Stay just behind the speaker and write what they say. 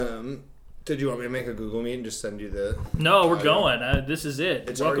Did you want me to make a Google Meet and just send you the... No, we're going. This is it.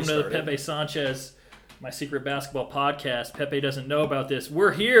 It's Welcome to the started. Pepe Sanchez, my secret basketball podcast. Pepe doesn't know about this.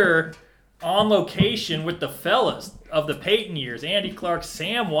 We're here on location with the fellas of the Payton years, Andy Clark,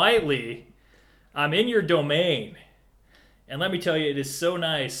 Sam Whiteley. I'm in your domain. And let me tell you, it is so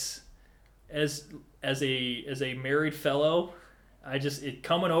nice as a married fellow.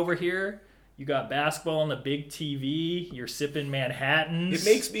 Coming over here, you got basketball on the big TV, you're sipping Manhattans. It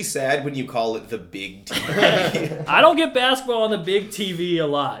makes me sad when you call it the big TV. I don't get basketball on the big TV a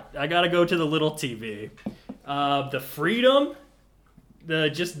lot. I got to go to the little TV. The freedom, the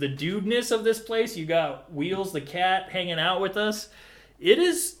dudeness of this place. You got Wheels the cat hanging out with us. It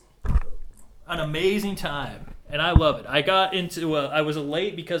is an amazing time, and I love it. I was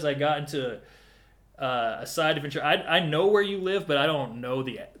late because I got into a side adventure. I know where you live, but I don't know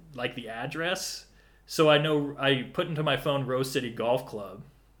the address. So I put into my phone Rose City Golf Club.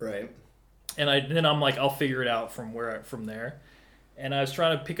 Right. And then I'm like, I'll figure it out from there. And I was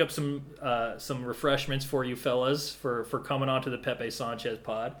trying to pick up some refreshments for you fellas for coming onto the Pepe Sanchez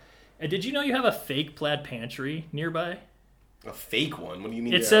pod. And did you know you have a fake plaid pantry nearby? A fake one? What do you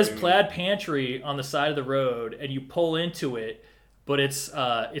mean? It says plaid pantry on the side of the road, and you pull into it, but it's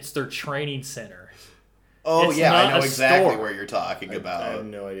their training center. Oh, it's yeah, not I know a exactly store. where you're talking about. I have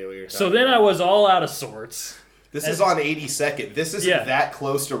no idea what you're talking So then I was all out of sorts. This is on 82nd. This isn't Yeah. that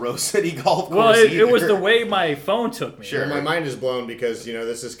close to Rose City Golf Course Well, it either. was the way my phone took me. Sure. Well, my mind is blown because,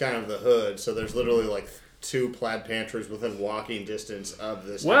 this is kind of the hood, so there's literally like 2 plaid pantries within walking distance of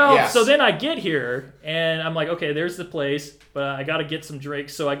this Well, Yes. so then I get here, and I'm like, okay, there's the place, but I got to get some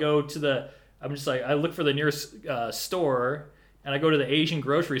drinks. So I go to I look for the nearest store, and I go to the Asian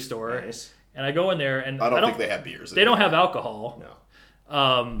grocery store, Nice. and I go in there, and I don't think they have beers. They don't have alcohol.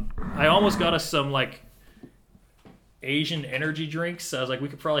 No. I almost got us some, Asian energy drinks. I was like, we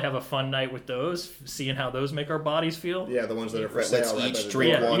could probably have a fun night with those, seeing how those make our bodies feel. Yeah, the ones that are for Let's sale. right each by the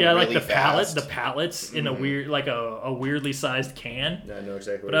drink door. one. Yeah, like really the fast. pallets in a weird, a weirdly sized can. I know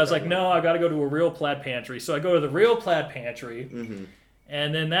exactly what But I was like, no, I got to go to a real plaid pantry. So I go to the real plaid pantry,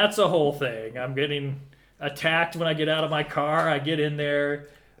 and then that's a whole thing. I'm getting attacked when I get out of my car. I get in there.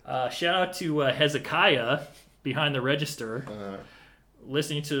 Shout out to Hezekiah behind the register,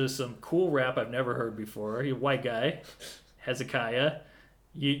 listening to some cool rap I've never heard before. He's a white guy, Hezekiah.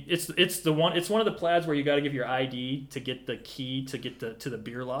 It's one of the plaids where you got to give your ID to get the key to get to the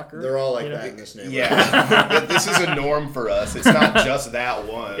beer locker. They're all like that in this neighborhood. Yeah. This is a norm for us. It's not just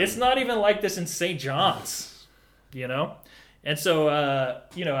that one. It's not even like this in St. John's, And so,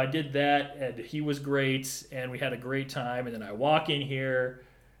 I did that, and he was great, and we had a great time. And then I walk in here,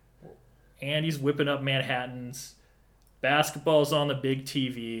 Andy's whipping up Manhattans, basketball's on the big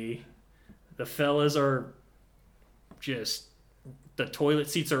TV, the fellas are the toilet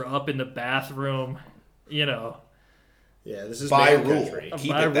seats are up in the bathroom, Yeah, this is by man rule. country.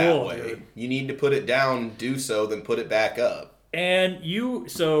 Keep By it that rule, way. dude. You need to put it down, do so, then put it back up. And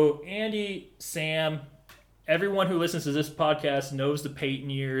Andy, Sam, everyone who listens to this podcast knows the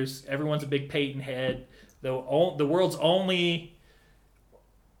Payton years. Everyone's a big Payton head. The world's only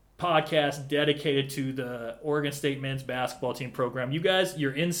podcast dedicated to the Oregon State men's basketball team program. You guys,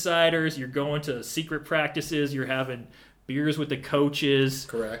 you're insiders. You're going to secret practices. You're having beers with the coaches.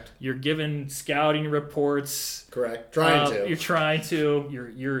 Correct. You're giving scouting reports. Correct. Trying to. You're trying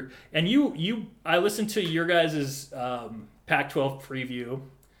to. I listened to your guys' Pac-12 preview.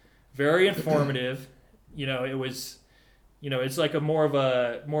 Very informative. It was, it's like more of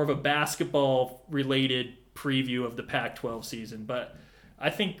a basketball related preview of the Pac-12 season. But I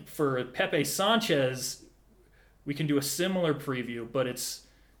think for Pepe Sanchez, we can do a similar preview, but it's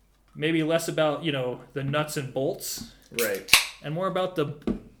maybe less about, the nuts and bolts. Right. And more about the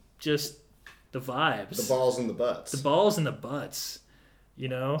vibes. The balls and the butts. The balls and the butts.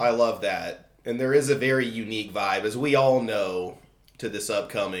 I love that. And there is a very unique vibe, as we all know, to this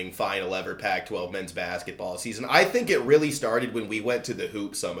upcoming final ever Pac-12 men's basketball season. I think it really started when we went to the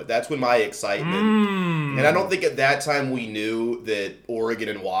Hoop Summit. That's when my excitement... And I don't think at that time we knew that Oregon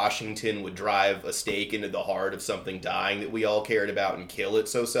and Washington would drive a stake into the heart of something dying that we all cared about and kill it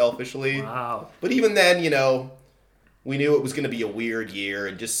so selfishly. Wow. But even then, we knew it was going to be a weird year.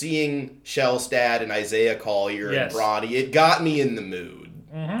 And just seeing Shellstad and Isaiah Collier and Bronny, it got me in the mood.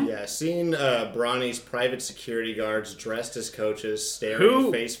 Mm-hmm. Yeah, seeing Bronny's private security guards dressed as coaches staring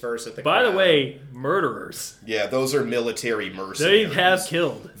face first at the By crowd. the way, murderers. Yeah, those are military mercenaries. They have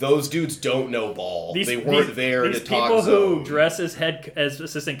killed. Those dudes don't know ball. They weren't there to talk people zone. who dress as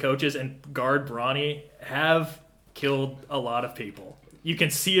assistant coaches and guard Bronny have killed a lot of people. You can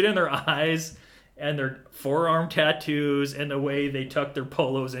see it in their eyes, and their forearm tattoos and the way they tuck their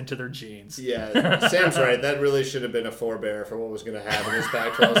polos into their jeans. Yeah, Sam's right. That really should have been a forebear for what was going to happen this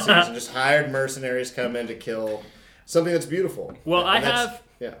Pac-12 season. Just hired mercenaries come in to kill something that's beautiful. Well,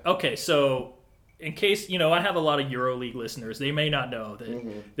 Yeah. Okay, so in case, I have a lot of EuroLeague listeners. They may not know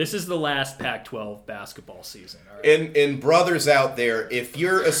that this is the last Pac-12 basketball season. All right? And brothers out there, if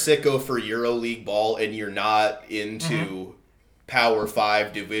you're a sicko for EuroLeague ball and you're not into Power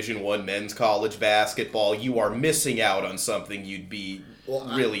 5 Division 1 men's college basketball, you are missing out on something you'd be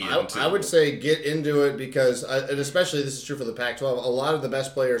really into. I would say get into it because, and especially this is true for the Pac-12, a lot of the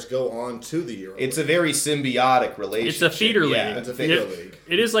best players go on to the EuroLeague. It's a very symbiotic relationship. It's a feeder league. Yeah. It's a feeder league.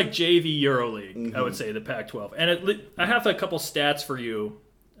 It is like JV EuroLeague, I would say, the Pac-12. And I have a couple stats for you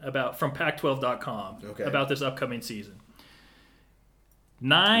from Pac12.com about this upcoming season.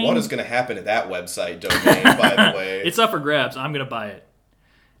 What is going to happen to that website domain, by the way? It's up for grabs. I'm going to buy it.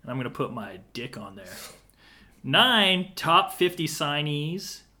 And I'm going to put my dick on there. 9 top 50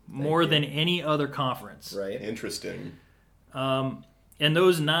 signees, more than any other conference. Right. Interesting. And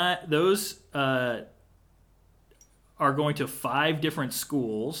those are going to 5 different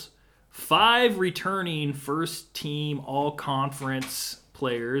schools, 5 returning first team all conference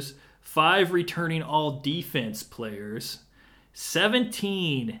players, 5 returning all defense players,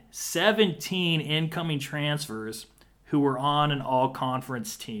 17 incoming transfers who were on an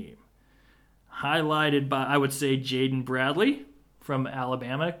all-conference team. Highlighted by, I would say, Jaden Bradley from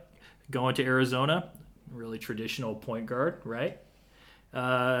Alabama going to Arizona. Really traditional point guard, right?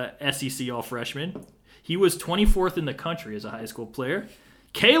 SEC all-freshman. He was 24th in the country as a high school player.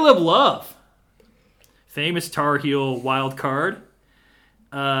 Caleb Love, famous Tar Heel wild card.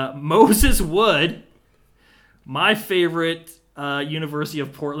 Moses Wood, my favorite University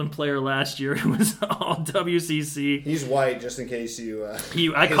of Portland player last year, who was all WCC. He's white, just in case you.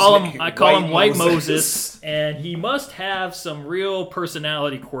 I call him White Moses, and he must have some real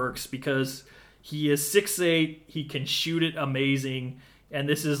personality quirks because he is 6'8", he can shoot it amazing, and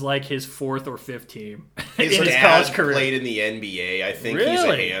this is like his 4th or 5th team His in his dad college career. played in the NBA. I think he's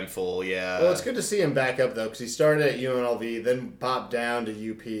Really? a handful, yeah. Well, it's good to see him back up, though, because he started at UNLV, then popped down to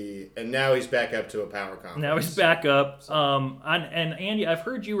UP, and now he's back up to a power conference. Now he's back up. And Andy, I've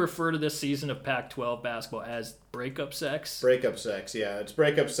heard you refer to this season of Pac-12 basketball as breakup sex. Breakup sex, yeah. It's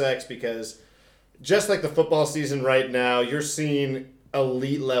breakup sex because just like the football season right now, you're seeing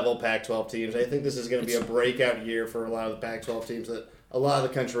elite-level Pac-12 teams. I think this is going to be a breakout year for a lot of the Pac-12 teams that a lot of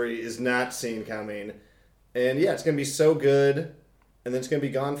the country is not seeing coming. And, yeah, it's going to be so good, and then it's going to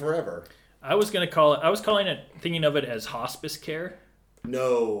be gone forever. I was thinking of it as hospice care.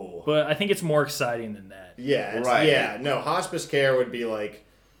 No. But I think it's more exciting than that. Yeah, Right. Yeah, no, hospice care would be like,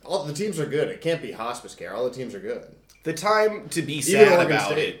 all the teams are good. It can't be hospice care. All the teams are good. The time to be Even sad Oregon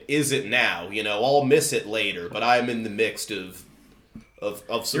about State. it isn't now. I'll miss it later, but I'm in the midst of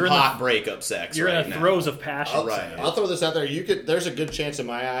some You're in hot breakup sex You're right in the now. throes of passion. Right. I'll throw this out there. There's a good chance in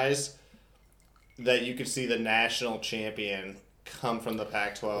my eyes that you could see the national champion come from the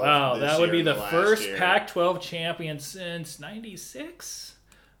Pac-12. Wow, this that would year be and the last first year. Pac-12 champion since '96,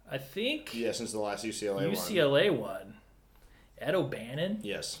 I think. Yeah, since the last UCLA one. UCLA won. Ed O'Bannon.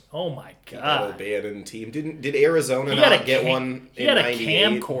 Yes. Oh my That God. O'Bannon team. Did Arizona He had not a get cam- one He in had a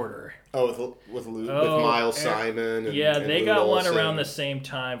 98 camcorder. Oh, with Lou. Oh, with Miles Simon? And, Yeah, and they Lou got one Olson? around the same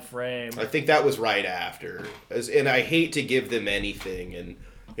time frame. I think that was right after. And I hate to give them anything,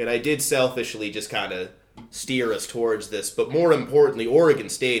 and I did selfishly just kind of steer us towards this, but more importantly, Oregon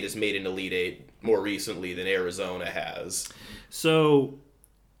State has made an Elite Eight more recently than Arizona has. So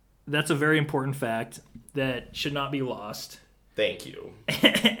that's a very important fact that should not be lost. Thank you.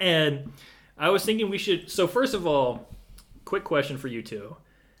 And I was thinking we should. So first of all, quick question for you two: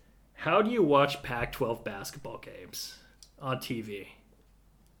 how do you watch Pac-12 basketball games on TV?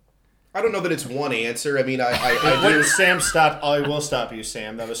 I don't know that it's one answer. I mean, I do. Sam, stop. I will stop you,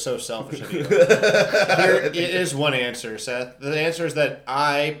 Sam. That was so selfish of you. It is one answer, Seth. The answer is that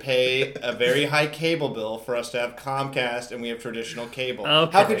I pay a very high cable bill for us to have Comcast, and we have traditional cable.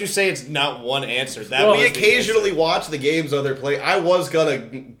 Okay. How could you say it's not one answer? That We was the occasionally watch the games other play. I was gonna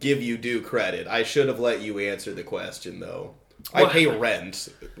give you due credit. I should have let you answer the question though. I pay rent,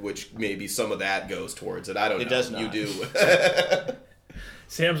 which maybe some of that goes towards it. I don't know. It does not. You do.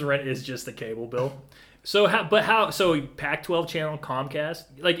 Sam's rent is just the cable bill. So So Pac-12 channel Comcast.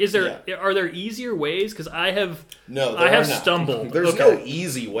 Like, are there easier ways? Because I have No, I have there are not. stumbled. There's Okay. no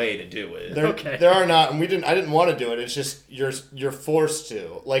easy way to do it. There are not, and I didn't want to do it. It's just you're forced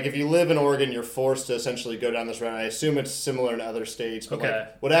to. Like if you live in Oregon, you're forced to essentially go down this route. I assume it's similar in other states. But Okay.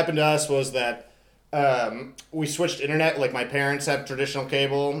 like, what happened to us was that We switched internet. Like, my parents have traditional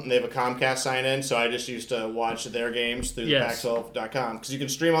cable, and they have a Comcast sign-in, so I just used to watch their games through the Pac12.com, because you can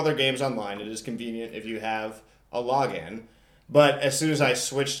stream all their games online. It is convenient if you have a login. But as soon as I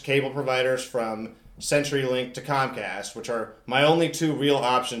switched cable providers from CenturyLink to Comcast, which are my only two real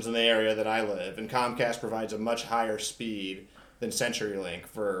options in the area that I live, and Comcast provides a much higher speed than CenturyLink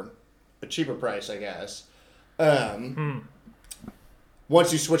for a cheaper price, I guess.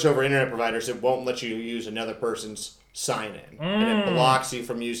 Once you switch over internet providers, it won't let you use another person's sign-in. And it blocks you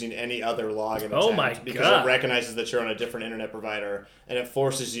from using any other login attempt because it recognizes that you're on a different internet provider, and it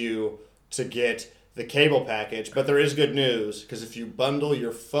forces you to get the cable package. But there is good news, because if you bundle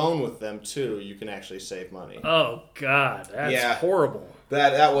your phone with them too, you can actually save money. Oh, God. That's horrible.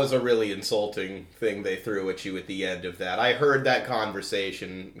 That was a really insulting thing they threw at you at the end of that. I heard that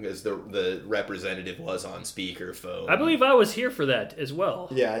conversation because the representative was on speakerphone. I believe I was here for that as well.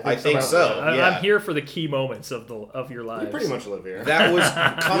 Yeah, I think so. I'm here for the key moments of your lives. You pretty much live here. That was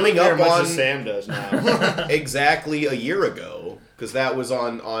coming up on as Sam does now. exactly a year ago, because that was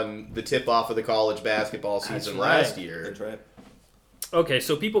on the tip-off of the college basketball season last year. That's right. Okay,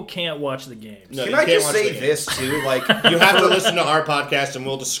 so people can't watch the games. No, Can I just say this, too? Like, you have to listen to our podcast, and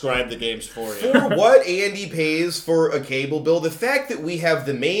we'll describe the games for you. For what Andy pays for a cable bill, the fact that we have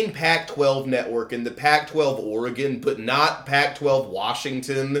the main Pac-12 network and the Pac-12 Oregon, but not Pac-12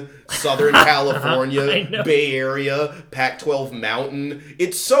 Washington, Southern California, Bay Area, Pac-12 Mountain,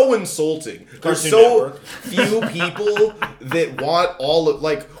 it's so insulting. There's so few people that want all of,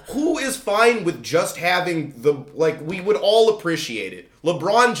 like, who is fine with just having we would all appreciate it.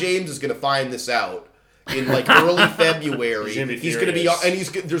 LeBron James is going to find this out in, early February. He's going to be, and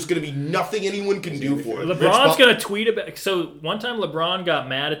there's going to be nothing anyone can do for it. LeBron's going to tweet about, so one time LeBron got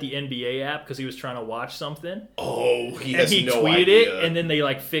mad at the NBA app because he was trying to watch something. Oh, he tweeted it, and then they,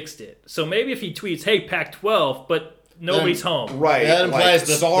 fixed it. So maybe if he tweets, hey, Pac-12, but nobody's home. Right. That implies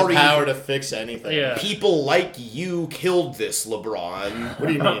the power to fix anything. Yeah. People like you killed this, LeBron. What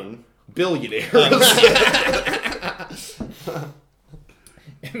do you mean? Billionaires.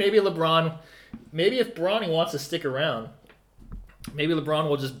 Maybe if Bronny wants to stick around, maybe LeBron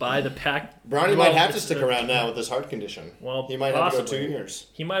will just buy the pack. Bronny might have to stick around now with his heart condition. Well, he might have to go 2 years.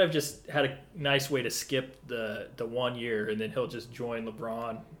 He might have just had a nice way to skip the 1 year, and then he'll just join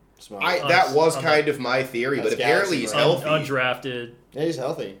LeBron. That was kind of my theory, but apparently he's healthy. Undrafted. Yeah, he's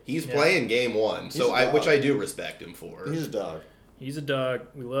healthy. He's playing game one, which I do respect him for. He's a dog. He's a dog.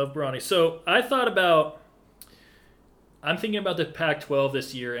 We love Bronny. So I'm thinking about the Pac-12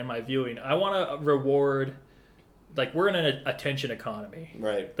 this year and my viewing. I want to reward, we're in an attention economy.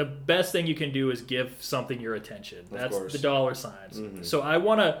 Right. The best thing you can do is give something your attention. That's the dollar signs. Mm-hmm. So I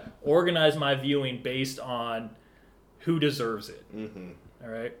want to organize my viewing based on who deserves it. Mm-hmm. All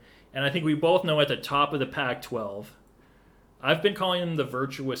right. And I think we both know at the top of the Pac-12, I've been calling them the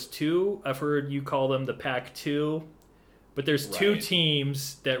Virtuous Two. I've heard you call them the Pac-2. But there's two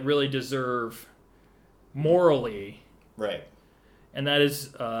teams that really deserve morally. Right. And that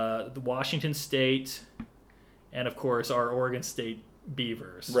is the Washington State and, of course, our Oregon State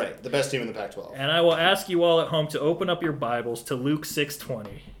Beavers. Right. The best team in the Pac-12. And I will ask you all at home to open up your Bibles to Luke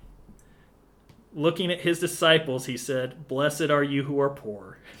 6:20. Looking at his disciples, he said, "Blessed are you who are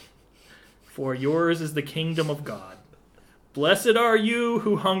poor, for yours is the kingdom of God. Blessed are you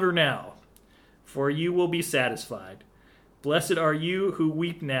who hunger now, for you will be satisfied. Blessed are you who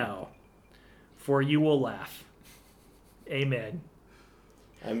weep now, for you will laugh." Amen.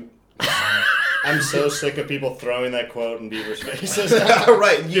 I'm so sick of people throwing that quote in Beaver's faces.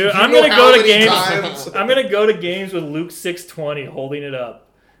 Right. Dude, I'm gonna go to games. I'm gonna go to games with Luke 6:20 holding it up.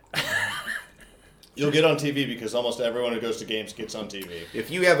 You'll get on TV because almost everyone who goes to games gets on TV.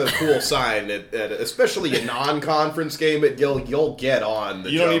 If you have a cool sign, at especially a non-conference game, you'll get on the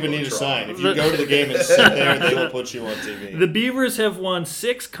You don't even need a sign. If you go to the game and sit there, they will put you on TV. The Beavers have won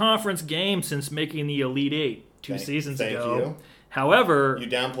 6 conference games since making the Elite Eight two seasons ago. You. However, you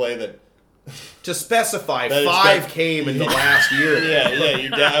downplay that. To specify, 5 came in the last year. Yeah.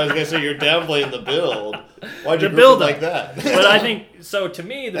 I was going to say, you're downplaying the build. Why'd you build like that? But I think, so to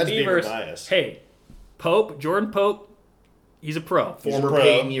me, the Beavers, hey, Jordan Pope, he's a pro. Former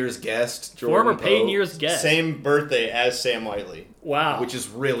Payton Year's guest, Jordan Pope. Payton Year's guest. Same birthday as Sam Whiteley. Wow. Which is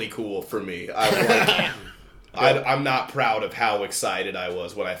really cool for me. I'm not proud of how excited I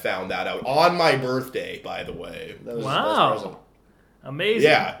was when I found that out. On my birthday, by the way. That was his best present. Amazing.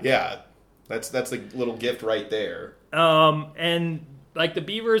 Yeah. That's a little gift right there. And the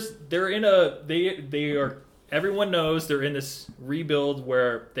Beavers, they are. Everyone knows they're in this rebuild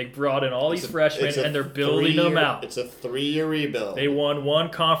where they brought in all these freshmen and they're building them out. It's a 3-year rebuild. They won 1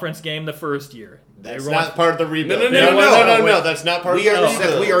 conference game the first year. That's not part of the rebuild. No. That's not part of the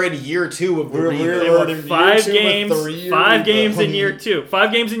rebuild. We are in year 2 of the rebuild. We're in five year games. 5 games in year 2.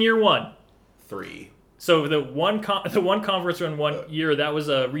 5 games in year 1. 3. So the one conference run 1 year, that was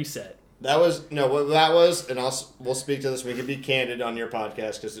a reset. That was what that was, and we'll speak to this. We can be candid on your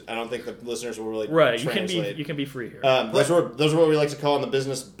podcast because I don't think the listeners will really translate. You can be free here. Those are what we like to call in the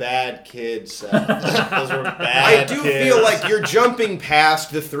business bad kids. Those were bad. I do kids. feel like you're jumping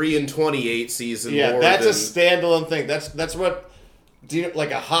past the 3-28 season. Yeah, more that's than... a standalone thing. That's what.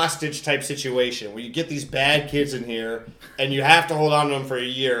 Like a hostage type situation where you get these bad kids in here and you have to hold on to them for a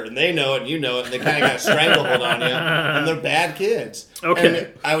year and they know it and you know it and they kind of got a stranglehold on you and they're bad kids. Okay.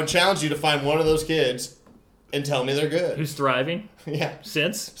 And I would challenge you to find one of those kids and tell me they're good. Who's thriving? Yeah.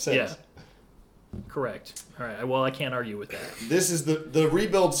 Since? Yeah. Correct. All right. Well, I can't argue with that. This is the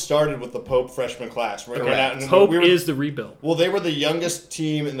rebuild started with the Pope freshman class. Pope is the rebuild. Well, they were the youngest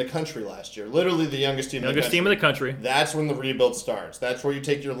team in the country last year. Literally the youngest team in the country. That's when the rebuild starts. That's where you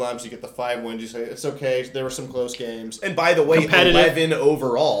take your lumps. You get the 5 wins. You say, it's okay. There were some close games. And by the way, 11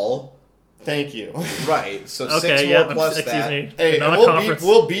 overall. Thank you. Right. So okay, 6 more plus that. Me. Hey,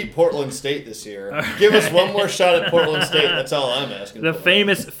 we'll beat Portland State this year. Give us one more shot at Portland State. That's all I'm asking the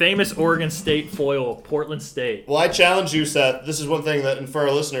for. famous Oregon State foil, Portland State. Well, I challenge you, Seth. This is one thing that, and for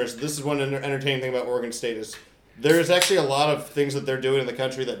our listeners, this is one entertaining thing about Oregon State is there's actually a lot of things that they're doing in the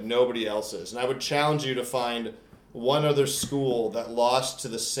country that nobody else is. And I would challenge you to find one other school that lost to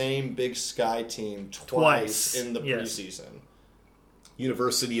the same Big Sky team twice in the preseason.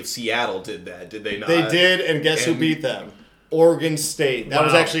 University of Seattle did that, did they not? They did, and guess who beat them? Oregon State. That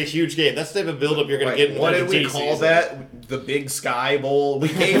was actually a huge game. That's the type of build-up you're going to get in what did we call that? The Big Sky Bowl? We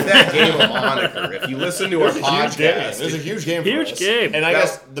gave that game a moniker. If you listen to our podcast. It was a huge game for us. game. And I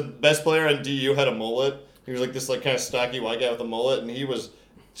guess the best player on DU had a mullet. He was like this kind of stocky white guy with a mullet, and he was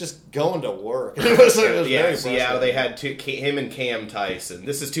just going to work. It was very Seattle, they had him and Cam Tyson.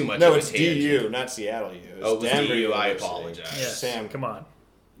 This is too much No, of a it's tangent. DU, not Seattle U. Oh, it was Denver DU. I University. apologize. Yes. Sam, come on.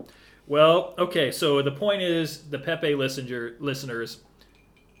 Well, okay, so the point is the Pepe listeners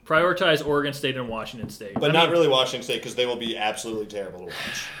prioritize Oregon State and Washington State. But not really Washington State because they will be absolutely terrible to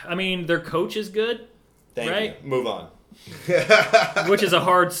watch. I mean, their coach is good, right? You. Move on. Which is a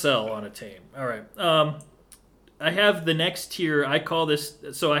hard sell on a team. All right. I have the next tier. I call this.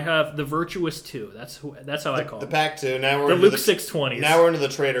 So I have the Virtuous 2. That's how I call it. The Pac 2. Now we're the into Luke 620s. Now we're into the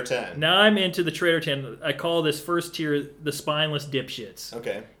Trader 10. Now I'm into the Trader 10. I call this first tier the spineless dipshits.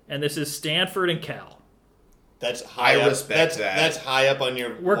 Okay. And this is Stanford and Cal. That's high up. Respect that. That's high up on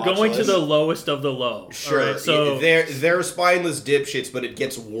your We're going list. to the lowest of the low. Sure. Right, so they're spineless dipshits, but it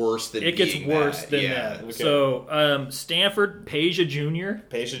gets worse than it gets worse than that. Okay. So Stanford, Peja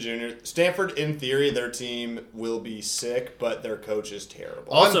Jr. Stanford, in theory, their team will be sick, but their coach is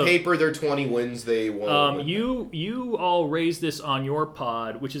terrible. On paper, they're 20 wins. They won. You all raised this on your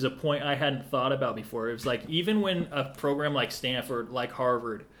pod, which is a point I hadn't thought about before. It was like even when a program like Stanford, like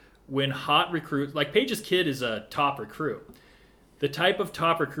Harvard, when hot recruits, like Page's kid is a top recruit. The type of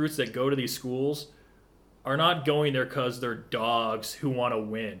top recruits that go to these schools are not going there because they're dogs who want to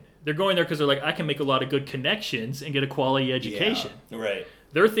win. They're going there because they're like, I can make a lot of good connections and get a quality education. Yeah, right.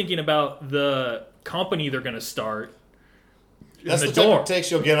 They're thinking about the company they're going to start. That's the type of takes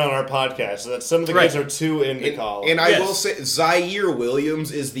you'll get on our podcast. So that some of the guys are too into college. And I will say, Zaire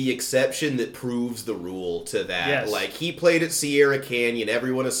Williams is the exception that proves the rule to that. Yes. Like, he played at Sierra Canyon.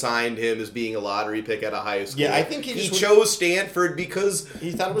 Everyone assigned him as being a lottery pick out of high school. Yeah, I think he chose Stanford because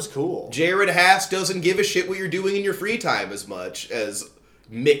he thought it was cool. Jared Haas doesn't give a shit what you're doing in your free time as much as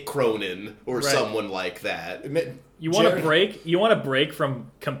Mick Cronin or someone like that. You want to break? You want to break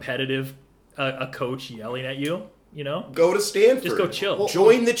from competitive a coach yelling at you? You know, go to Stanford. Just go chill. Well,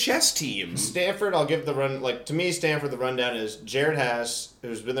 join the chess team. Stanford, I'll give the run. Like to me, Stanford, the rundown is Jared Haas,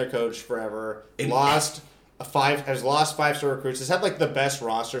 who's been their coach forever, has lost 5-star recruits. Has had like the best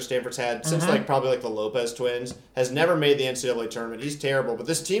roster Stanford's had since like probably like the Lopez twins. Has never made the NCAA tournament. He's terrible, but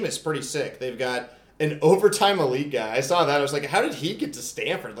this team is pretty sick. They've got an overtime elite guy. I saw that. I was like, how did he get to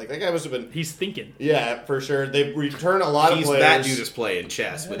Stanford? Like that guy must have been. He's thinking. Yeah, for sure. They return a lot of players. That dude is playing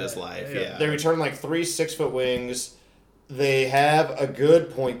chess with his life. Yeah. They return like 3 6-foot wings. They have a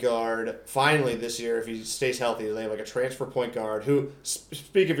good point guard. Finally, this year, if he stays healthy, they have like a transfer point guard who,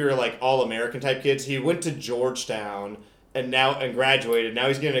 speak of your like all-American type kids, he went to Georgetown and graduated. Now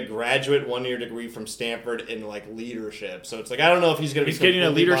he's getting a graduate 1-year degree from Stanford in like leadership. So it's like I don't know if he's going to be. He's getting a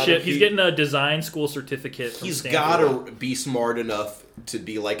leadership. He's getting a design school certificate. From He's got to be smart enough to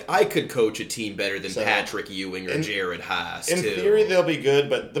be like, I could coach a team better than Patrick Ewing or Jared Haas. In theory, they'll be good,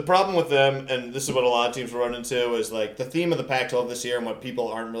 but the problem with them, and this is what a lot of teams will run into, is like the theme of the Pac-12 this year, and what people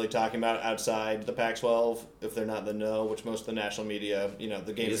aren't really talking about outside the Pac-12, if they're not in the know, which most of the national media,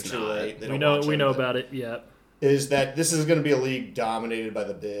 the games are too late. We know about it. Yeah. Is that this is going to be a league dominated by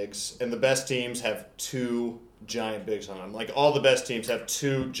the bigs, and the best teams have 2 giant bigs on them. Like, all the best teams have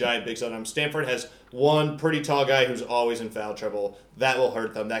 2 giant bigs on them. Stanford has one pretty tall guy who's always in foul trouble. That will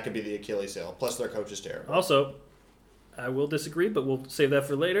hurt them. That could be the Achilles heel. Plus, their coach is terrible. Also, I will disagree, but we'll save that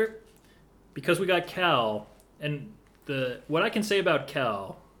for later. Because we got Cal, and what I can say about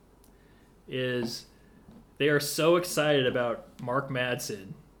Cal is they are so excited about Mark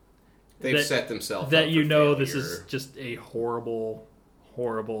Madsen. They've set themselves that up for failure. This is just a horrible,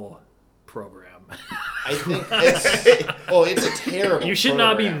 horrible program. I think it's a terrible. You should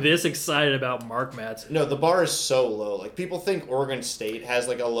not be this excited about Mark Madsen. No, the bar is so low. Like, people think Oregon State has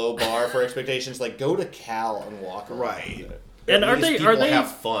like a low bar for expectations. Like, go to Cal and walk around. Right. And are they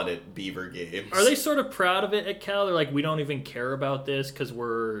have fun at Beaver games? Are they sort of proud of it at Cal? They're like, we don't even care about this because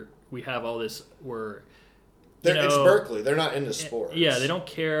we have all this. It's Berkeley. They're not into sports. Yeah, they don't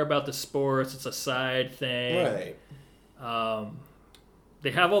care about the sports. It's a side thing. Right. They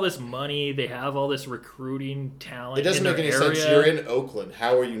have all this money. They have all this recruiting talent. It doesn't make any sense. You're in Oakland.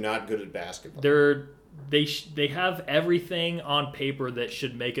 How are you not good at basketball? They have everything on paper that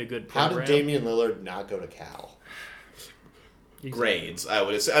should make a good program. How did Damian Lillard not go to Cal? Exactly. Grades, I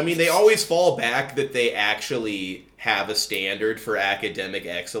would say. I mean, they always fall back that they actually have a standard for academic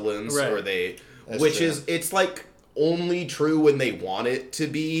excellence, right. It's like only true when they want it to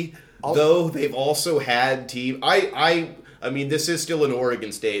be. Though they've also had team. I mean, this is still an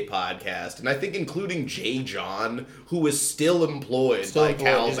Oregon State podcast, and I think including Jay John, who is still employed by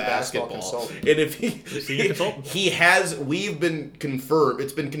Cal basketball. And if he has, we've been confirmed.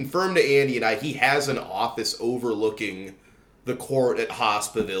 It's been confirmed to Andy and I. He has an office overlooking the court at Haas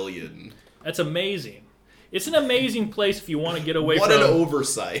Pavilion. That's amazing. It's an amazing place if you want to get away from... What an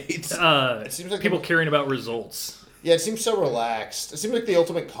oversight. It seems like people caring about results. Yeah, it seems so relaxed. It seems like the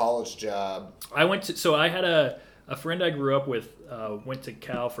ultimate college job. I had a friend I grew up with went to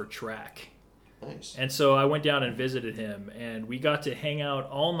Cal for track. Nice. And so I went down and visited him, and we got to hang out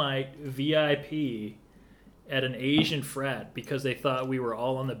all night VIP at an Asian frat because they thought we were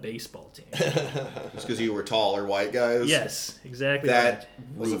all on the baseball team. Just because you were taller white guys? Yes, exactly. That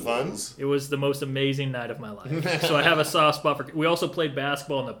was it fun? It was the most amazing night of my life. So I have a soft spot for... We also played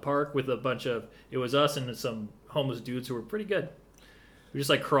basketball in the park with a bunch of... It was us and some homeless dudes who were pretty good. We just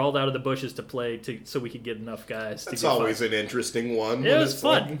like crawled out of the bushes to play so we could get enough guys. That's always an interesting one. It was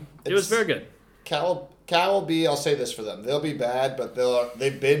fun. It was very good. Cal will be... I'll say this for them. They'll be bad, but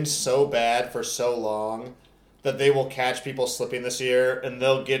they've been so bad for so long that they will catch people slipping this year, and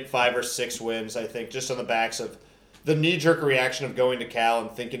they'll get 5 or 6 wins, I think, just on the backs of the knee-jerk reaction of going to Cal and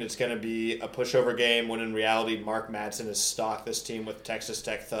thinking it's going to be a pushover game, when in reality Mark Madsen has stocked this team with Texas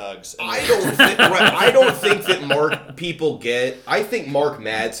Tech thugs. I don't think that people get... I think Mark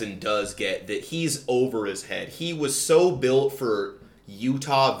Madsen does get that he's over his head. He was so built for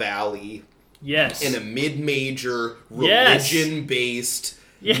Utah Valley in a mid-major, religion-based...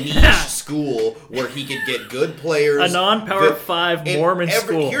 niche school where he could get good players. A non-Power 5 Mormon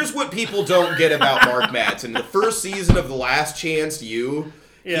school. Here's what people don't get about Mark Madsen. The first season of The Last Chance U,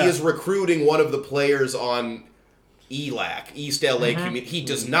 he is recruiting one of the players on ELAC, East LA Community. He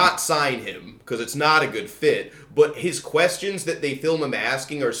does not sign him because it's not a good fit. But his questions that they film him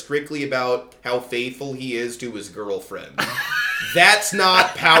asking are strictly about how faithful he is to his girlfriend. That's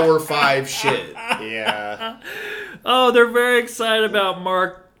not Power 5 shit. Yeah. Oh, they're very excited about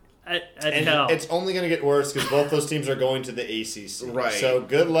Mark at Cal. It's only going to get worse because both those teams are going to the ACC. Right. So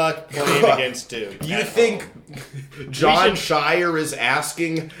good luck playing against Duke. You think John Shire is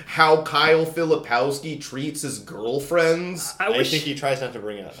asking how Kyle Filipowski treats his girlfriends? I think he tries not to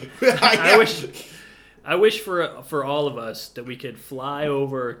bring it up. I wish for all of us that we could fly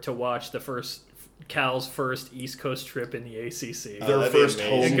over to watch Cal's first East Coast trip in the ACC. Their first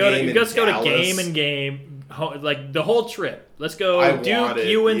home game. Let's go to game, like the whole trip. Let's go Duke,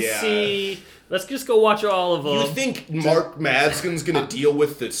 UNC. Yeah. Let's just go watch all of them. You think Mark Madsen's going to deal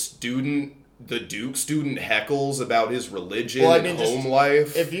with the Duke student heckles about his religion and home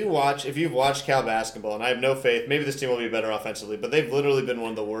life? If you've watched Cal basketball, and I have no faith, maybe this team will be better offensively, but they've literally been one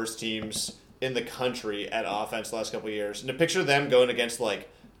of the worst teams in the country at offense the last couple of years. And to picture them going against like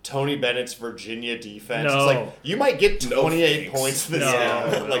Tony Bennett's Virginia defense. No. It's like, you might get 28 No points this No,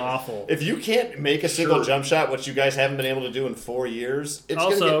 game. Like, awful. if you can't make a single Sure. jump shot, which you guys haven't been able to do in 4 years, it's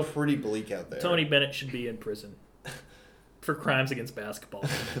going to Also, get pretty bleak out there. Tony Bennett should be in prison for crimes against basketball.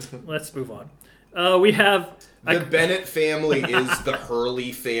 Let's move on. We have... The Bennett family is the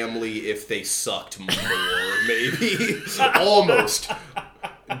Hurley family if they sucked more, maybe. Almost.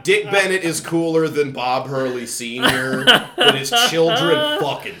 Dick Bennett is cooler than Bob Hurley Sr., but his children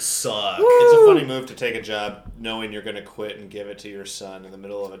fucking suck. It's a funny move to take a job knowing you're going to quit and give it to your son in the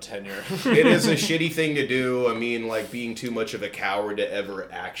middle of a tenure. It is a shitty thing to do. I mean, like, being too much of a coward to ever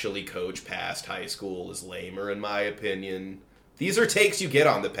actually coach past high school is lamer, in my opinion. These are takes you get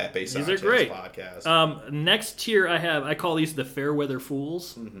on the Pepe Sanchez podcast. Next tier I call these the Fairweather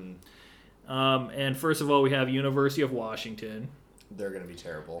Fools. Mm-hmm. And first of all, we have University of Washington, They're going to be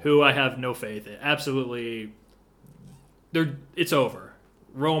terrible. who I have no faith in. Absolutely, it's over.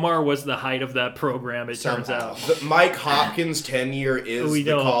 Romar was the height of that program, it turns Somehow. out. The Mike Hopkins tenure is We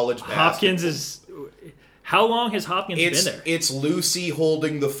the don't. college basketball. Hopkins is... How long has Hopkins been there? It's Lucy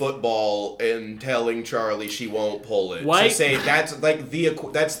holding the football and telling Charlie she won't pull it. Why- To say that's like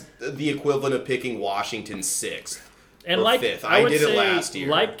that's the equivalent of picking Washington 6th And or like 5th. I would did say, it last year.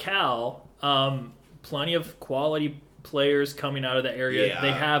 like Cal, plenty of quality players coming out of the area. Yeah.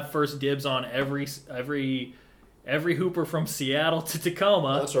 They have first dibs on every hooper from Seattle to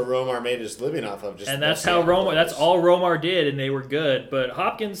Tacoma. That's what Romar made his living off of. And that's how Romar. That's all Romar did, and they were good. But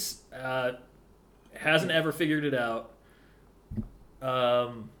Hopkins hasn't ever figured it out.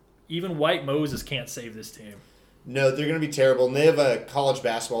 Even White Moses can't save this team. No, they're going to be terrible. And they have a college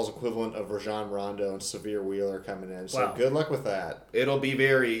basketball's equivalent of Rajon Rondo and Severe Wheeler coming in. So Wow. good luck with that. It'll be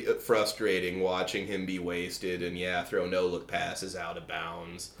very frustrating watching him be wasted and throw no-look passes out of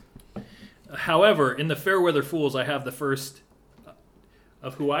bounds. However, in the Fairweather Fools, I have the first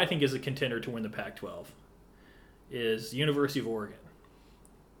of who I think is a contender to win the Pac-12 is University of Oregon.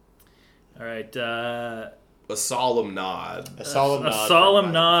 All right, A solemn nod. A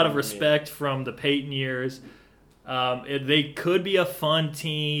solemn nod of from respect from the Payton years. They could be a fun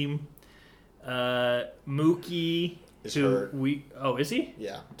team. Mookie, Is hurt. is he?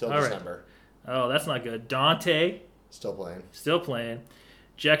 Yeah, until All right. December. Oh, that's not good. Dante Still playing. still playing.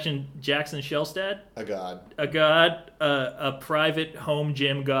 Jackson Shellstad, A god. a god, a private home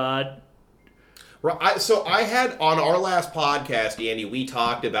gym god. So I had on our last podcast, Andy, we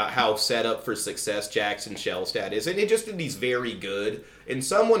talked about how set up for success Jackson Shellstad is, and he's very good. And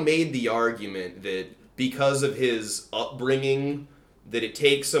someone made the argument that because of his upbringing, that it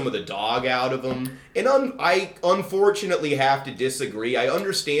takes some of the dog out of him. And I unfortunately have to disagree. I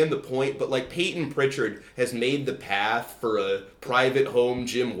understand the point, but like Peyton Pritchard has made the path for a private home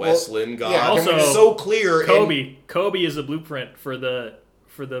gym Westland god. yeah, Also, It's so clear. Kobe is a blueprint for the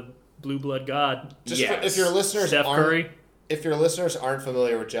blue blood god. If your listeners Steph Curry. If your listeners aren't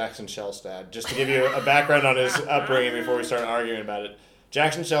familiar with Jackson Shellstad, just to give you a background on his upbringing before we start arguing about it,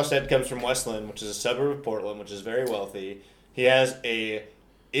 Jackson Shellstad comes from Westland, which is a suburb of Portland, which is very wealthy. He has a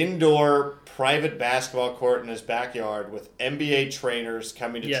indoor private basketball court in his backyard with NBA trainers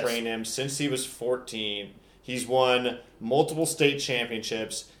coming to train him since he was 14. He's won multiple state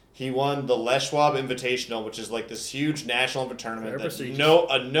championships. He won the Les Schwab Invitational, which is like this huge national tournament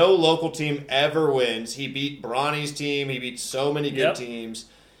that no local team ever wins. He beat Bronny's team. He beat so many good teams.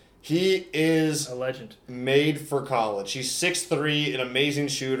 He is A legend. made for college. He's 6'3", an amazing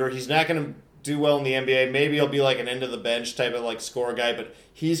shooter. He's not going to do well in the NBA. Maybe he'll be like an end of the bench type of like score guy, but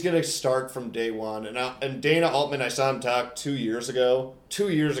he's going to start from day one. And Dana Altman, I saw him talk 2 years ago,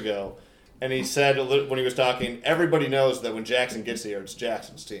 and he said when he was talking, everybody knows that when Jackson gets here, it's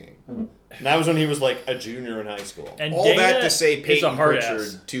Jackson's team. And that was when he was like a junior in high school. And All Dana that to say is a Peyton hard Pritchard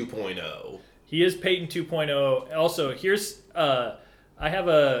ass. 2.0. He is Peyton 2.0. Also, here's I have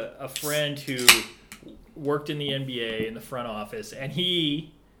a friend who worked in the NBA in the front office, and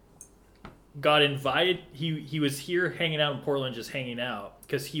he got invited. He was here hanging out in Portland, just hanging out,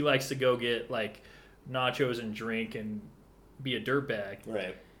 because he likes to go get like nachos and drink and be a dirtbag.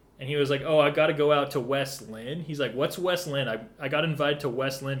 Right. And he was like, "Oh, I got to go out to West Lynn." He's like, "What's West Lynn?" I got invited to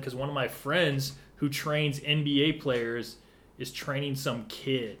West Lynn because one of my friends who trains NBA players is training some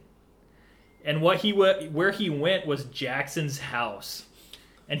kid. And where he went was Jackson's house.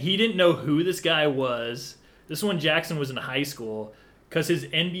 And he didn't know who this guy was. This is when Jackson was in high school, because his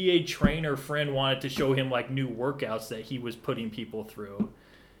NBA trainer friend wanted to show him like new workouts that he was putting people through.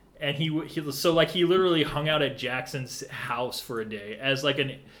 And he literally hung out at Jackson's house for a day as like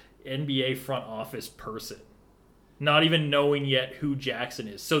an NBA front office person, not even knowing yet who Jackson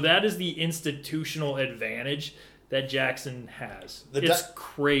is. So that is the institutional advantage that Jackson has. The It's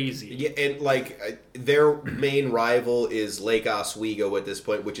crazy. Yeah, and like their main rival is Lake Oswego at this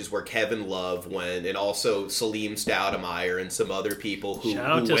point, which is where Kevin Love went, and also Salim Stoudemire and some other people who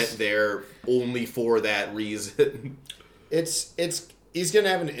went there only for that reason. He's going to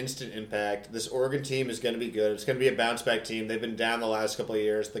have an instant impact. This Oregon team is going to be good. It's going to be a bounce-back team. They've been down the last couple of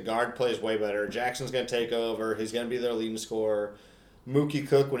years. The guard plays way better. Jackson's going to take over. He's going to be their leading scorer. Mookie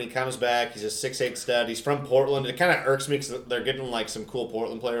Cook, when he comes back, he's a 6'8 stud. He's from Portland. It kind of irks me because they're getting like some cool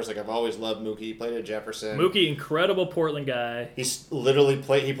Portland players. Like I've always loved Mookie. He played at Jefferson. Mookie, incredible Portland guy. He's literally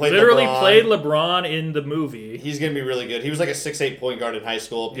played LeBron. Played LeBron in the movie. He's going to be really good. He was like a 6'8 point guard in high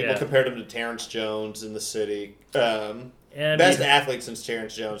school. People compared him to Terrence Jones in the city. And best athlete since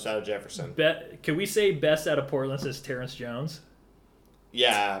Terrence Jones out of Jefferson. Can we say best out of Portland since Terrence Jones?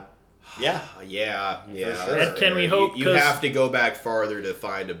 Yeah. Yeah. Sure. And can we hope? You have to go back farther to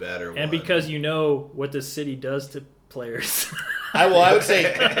find a better one. And because you know what the city does to players. I would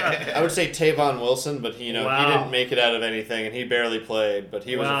say Tavon Wilson, but he didn't make it out of anything, and he barely played, but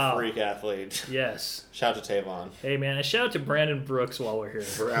he was a freak athlete. Yes. Shout out to Tavon. Hey man, and shout out to Brandon Brooks while we're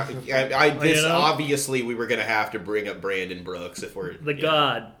here. Obviously we were going to have to bring up Brandon Brooks if we're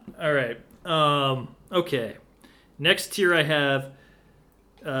God. All right. Okay. Next tier I have.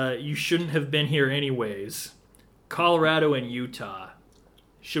 You shouldn't have been here anyways. Colorado and Utah.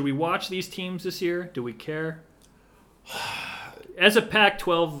 Should we watch these teams this year? Do we care? As a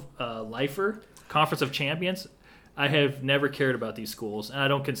Pac-12 lifer, Conference of Champions, I have never cared about these schools, and I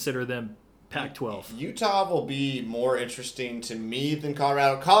don't consider them Pac-12. Utah will be more interesting to me than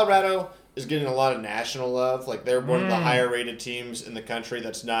Colorado. Colorado is getting a lot of national love. Like they're one of the higher-rated teams in the country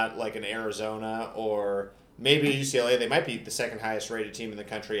that's not like an Arizona or maybe UCLA. They might be the second highest-rated team in the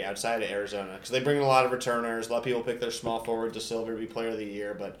country outside of Arizona because they bring in a lot of returners. A lot of people pick their small forward De Silva to be player of the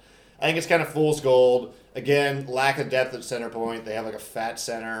year, but I think it's kind of fool's gold. Again, lack of depth at center point. They have like a fat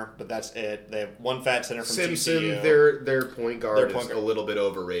center, but that's it. They have one fat center from Simpson, TCU. Their point guard is a little bit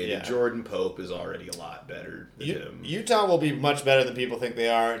overrated. Yeah. Jordan Pope is already a lot better than him. Utah will be much better than people think they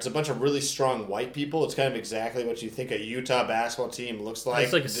are. It's a bunch of really strong white people. It's kind of exactly what you think a Utah basketball team looks like.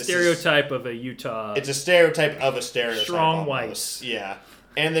 It's like a stereotype of a Utah. It's a stereotype of a stereotype. Strong almost. whites. Yeah.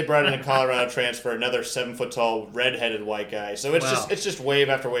 And they brought in a Colorado transfer, another 7-foot-tall, red-headed white guy. So it's just wave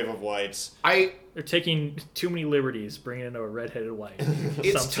after wave of whites. They're taking too many liberties bringing in a red-headed white.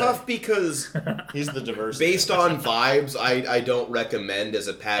 It's tough because he's the diversity. Based on vibes, I don't recommend as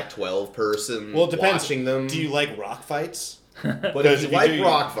a Pac-12 person it depends. watching them. Do you like rock fights? But if you like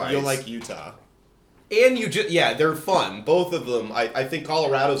rock fights, you'll like Utah. And they're fun. Both of them. I think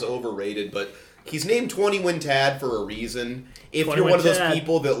Colorado's overrated, but he's named 20-win Tad for a reason. If you're one of those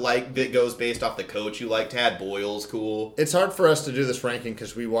people that goes based off the coach, you like Tad Boyle's cool. It's hard for us to do this ranking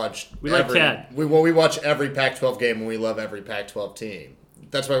because we watch Tad. We watch every Pac-12 game and we love every Pac-12 team.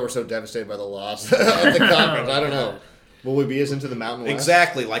 That's why we're so devastated by the loss of the conference. I don't know. Will we be as into the Mountain West?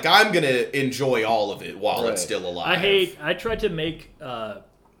 Exactly. Like I'm gonna enjoy all of it while it's still alive. I tried to make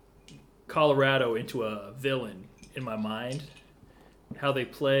Colorado into a villain in my mind. How they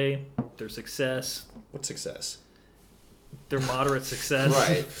play, their success. What success? Their moderate success.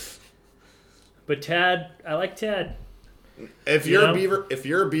 Right. But Tad, I like Tad. If you're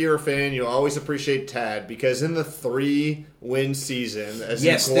a Beaver fan, you'll always appreciate Tad because in the 3-win season, as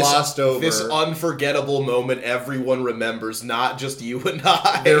you glossed over this unforgettable moment everyone remembers, not just you and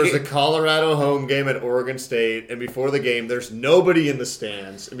I. There was a Colorado home game at Oregon State, and before the game, there's nobody in the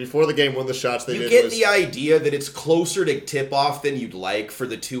stands. And before the game, one of the shots they did was... You get the idea that it's closer to tip-off than you'd like for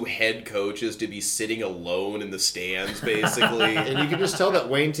the two head coaches to be sitting alone in the stands, basically. And you can just tell that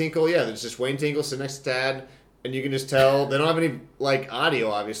Wayne Tinkle, there's just Wayne Tinkle sitting next to Tad. And you can just tell, they don't have any,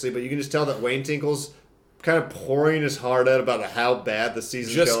 audio, obviously, but you can just tell that Wayne Tinkle's kind of pouring his heart out about how bad the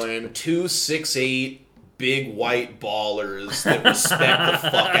season's going. Two 6'8" big white ballers that respect the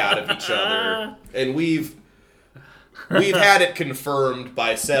fuck out of each other. And we've had it confirmed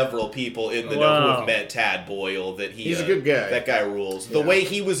by several people in the know who have met Tad Boyle that he's a good guy. That guy rules. The way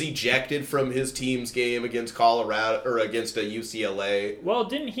he was ejected from his team's game against Colorado, or against a UCLA. Well,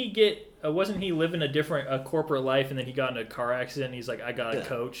 didn't he get... wasn't he living a corporate life and then he got in a car accident and he's like, I got to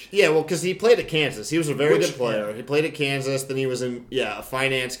coach? Yeah, well, because he played at Kansas. He was a very good player. Yeah. He played at Kansas, then he was a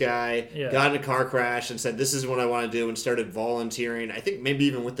finance guy, got in a car crash and said, this is what I want to do, and started volunteering, I think maybe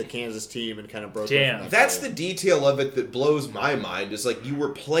even with the Kansas team, and kind of broke Damn. That's the detail of it that blows my mind, is like you were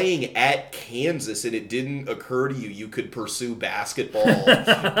playing at Kansas and it didn't occur to you could pursue basketball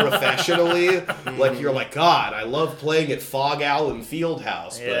professionally. Like you're like, God, I love playing at Fog Allen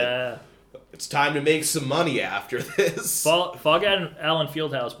Fieldhouse, but... It's time to make some money after this. Fog Allen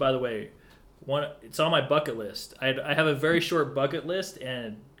Fieldhouse, by the way, It's on my bucket list. I have a very short bucket list,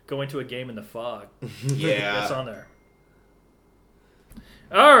 and going to a game in the fog. Yeah. That's on there.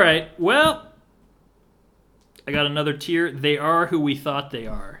 All right. Well, I got another tier. They are who we thought they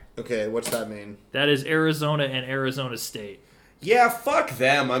are. Okay, what's that mean? That is Arizona and Arizona State. Yeah, fuck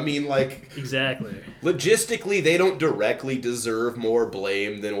them. I mean, like... Exactly. Logistically, they don't directly deserve more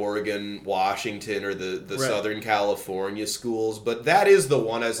blame than Oregon, Washington, or the Right. Southern California schools, but that is the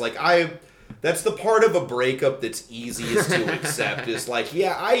one that's the part of a breakup that's easiest to accept, is like,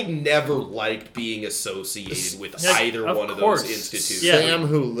 yeah, I never liked being associated with either of one of course. those institutions. Yeah. Sam,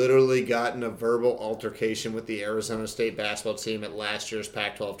 who literally got in a verbal altercation with the Arizona State basketball team at last year's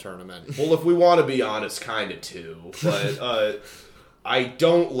Pac-12 tournament. Well, if we want to be honest, kind of too. But I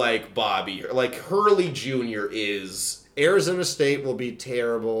don't like Bobby. Like, Hurley Jr. is... Arizona State will be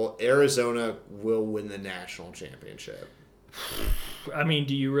terrible. Arizona will win the national championship. I mean,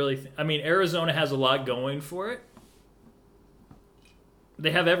 do you really... Arizona has a lot going for it.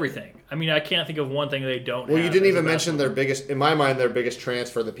 They have everything. I mean, I can't think of one thing they don't have. Well, you didn't as a even mention basketball their biggest... In my mind, their biggest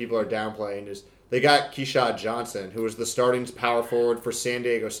transfer that people are downplaying is they got Keyshawn Johnson, who was the starting power forward for San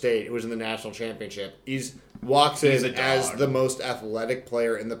Diego State, who was in the national championship. Walks in as the most athletic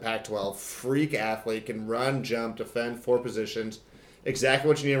player in the Pac-12. Freak athlete, can run, jump, defend 4 positions. Exactly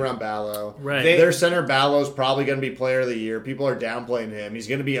what you need around Ballo. Right. Their center Ballo's probably going to be player of the year. People are downplaying him. He's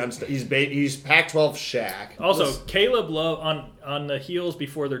going to be he's Pac-12 Shaq. Also, Caleb Love, on the heels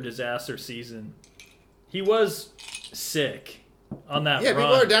before their disaster season, he was sick on that run. People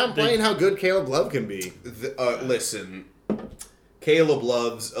are downplaying how good Caleb Love can be. Listen, Caleb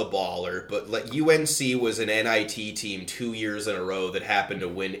Love's a baller, but UNC was an NIT team 2 years in a row that happened to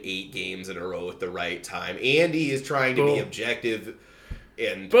win 8 games in a row at the right time. Andy is trying to be objective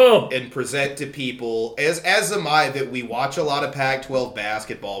and present to people, as am I, that we watch a lot of Pac-12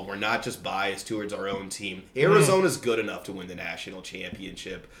 basketball. We're not just biased towards our own team. Arizona's good enough to win the national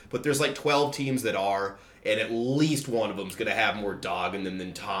championship, but there's 12 teams that are, and at least one of them's going to have more dog in them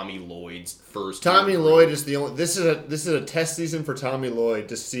than Tommy Lloyd's first. Tommy Lloyd is the only. This is a test season for Tommy Lloyd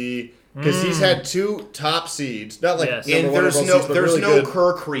to see, because he's had 2 top seeds. Not Yes. And there's no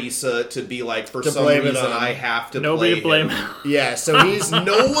Kirk Risa to be like, for some reason I have to Nobody to blame. Yeah, so he's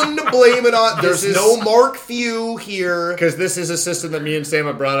no one to blame it on. There's no Mark Few here. Because this is a system that me and Sam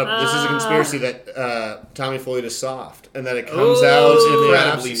have brought up. This is a conspiracy that Tommy Floyd is soft, and that it comes out in the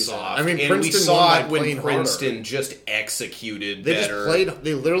Incredibly offseason. soft. I mean, and Princeton we saw won it by when playing Princeton harder. just executed They better.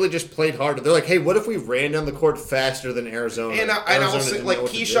 They literally just played harder. They're like, hey, what if we ran down the court faster than Arizona? And I'll say,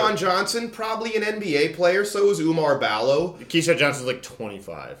 Keyshawn Johnson, probably an NBA player. So is Umar Ballo. Keyshawn Johnson's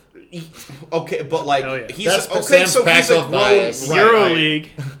 25. Okay, but he's That's okay. Sam's So he's a grown bias. EuroLeague.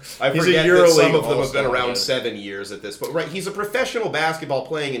 I He's forget a that some EuroLeague of them have been all-star, around yeah. 7 years at this point. Right, he's a professional basketball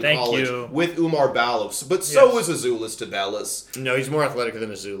playing in Thank college you. with Umar Ballo, but so is Azuolas Tubelis. No, he's more athletic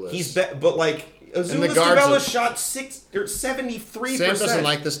than Azuolas. Azuolas guards Tubelis shot 73%. Sam doesn't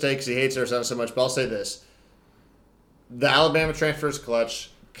like this take because he hates Arizona so much, but I'll say this. The Alabama transfer is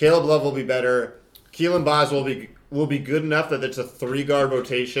clutch. Caleb Love will be better. Keelan Boz will be good enough that it's a 3-guard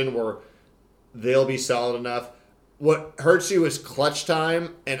rotation where they'll be solid enough. What hurts you is clutch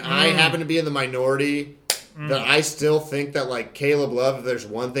time, and I happen to be in the minority that I still think that Caleb Love, if there's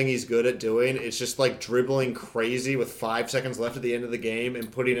one thing he's good at doing, it's just dribbling crazy with 5 seconds left at the end of the game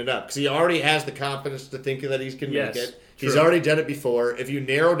and putting it up. Because he already has the confidence to think that he can make it. He's already done it before. If you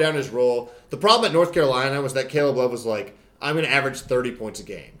narrow down his role, the problem at North Carolina was that Caleb Love was I'm going to average 30 points a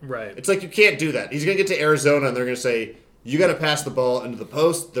game. Right. It's you can't do that. He's going to get to Arizona, and they're going to say, you got to pass the ball into the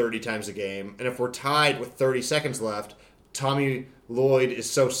post 30 times a game. And if we're tied with 30 seconds left, Tommy Lloyd is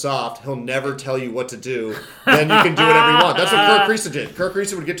so soft, he'll never tell you what to do. Then you can do whatever you want. That's what Kirk Risa did. Kirk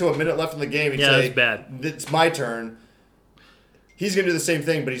Risa would get to a minute left in the game and say, that's bad. It's my turn. He's going to do the same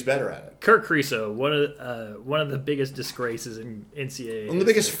thing, but he's better at it. Kirk Risa, one of the biggest disgraces in NCAA. One of the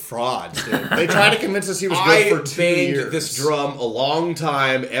biggest frauds, dude. They tried to convince us he was good for 2 banged years. this drum a long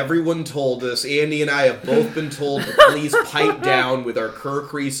time. Everyone told us. Andy and I have both been told to please pipe down with our Kirk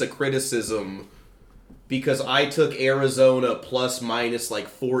Risa criticism, because I took Arizona plus minus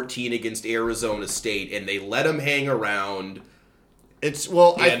 14 against Arizona State, and they let him hang around.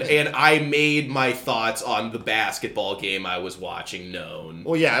 And I made my thoughts on the basketball game I was watching known.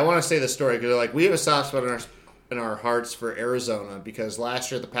 Well, yeah, I want to say this story because we have a soft spot in our hearts for Arizona, because last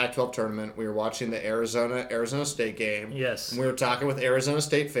year at the Pac-12 tournament we were watching the Arizona State game. Yes, and we were talking with Arizona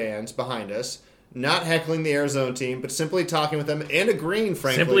State fans behind us, not heckling the Arizona team, but simply talking with them and agreeing,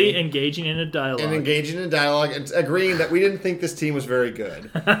 frankly. Simply engaging in a dialogue. And engaging in dialogue and agreeing that we didn't think this team was very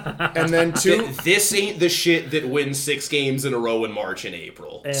good. And then This ain't the shit that wins 6 games in a row in March and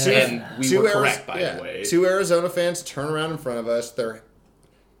April. And we were correct, by the way. 2 Arizona fans turn around in front of us. They're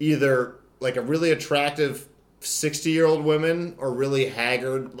either like a really attractive 60-year-old women or really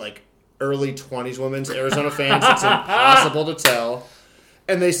haggard, like early 20s women. Arizona fans, it's impossible to tell.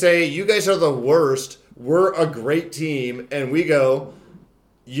 And they say, you guys are the worst. We're a great team. And we go,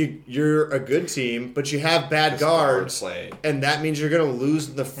 you're a good team, but you have bad guards. And that means you're going to lose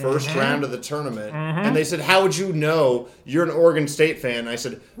in the first round of the tournament. And they said, how would you know? You're an Oregon State fan. I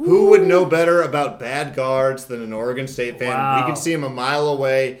said, who would know better about bad guards than an Oregon State fan? Wow. We can see them a mile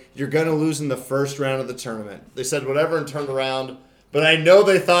away. You're going to lose in the first round of the tournament. They said whatever and turned around. But I know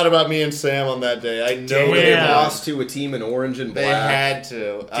they thought about me and Sam on that day. I know they lost to a team in orange and black. They had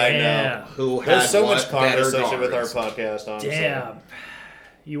to. I know. Who had There's so much better conversation with our guards. podcast, honestly. Damn.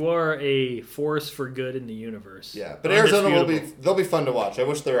 You are a force for good in the universe. Yeah, but Arizona they'll be fun to watch. I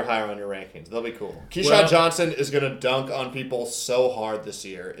wish they were higher on your rankings. They'll be cool. Keyshawn Johnson is going to dunk on people so hard this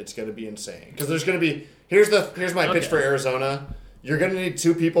year. It's going to be insane. Because there's going to be here's my pitch for Arizona. You're going to need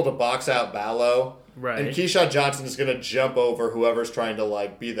 2 people to box out Ballo. Right. And Keyshawn Johnson is going to jump over whoever's trying to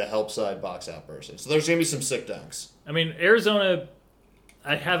like be the help side box out person. So there's going to be some sick dunks. I mean, Arizona,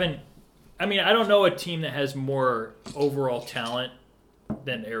 I don't know a team that has more overall talent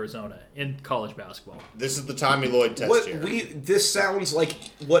than Arizona in college basketball. This is the Tommy Lloyd test here. This sounds like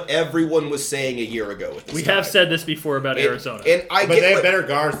what everyone was saying a year ago. We have said this before about Arizona. But they have better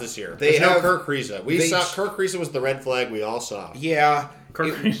guards this year. There's no Kirk Kriisa. Kirk Kriisa was the red flag we all saw. Yeah.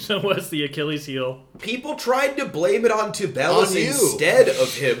 Kirk Kriisa was the Achilles heel. People tried to blame it on Tubelis instead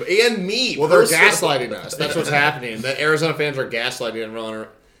of him and me. Well, they're gaslighting us. That's what's happening. The Arizona fans are gaslighting and rolling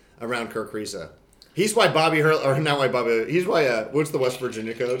around Kirk Kriisa. He's why he's why, what's the West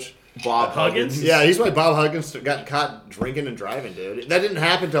Virginia coach? Bob Huggins? Yeah, he's why Bob Huggins got caught drinking and driving, dude. That didn't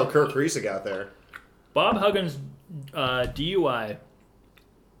happen until Kirk Kriisa got there. Bob Huggins' DUI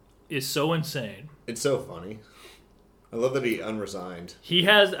is so insane. It's so funny. I love that he unresigned. He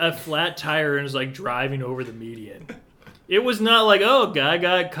has a flat tire and is like driving over the median. It was not like, guy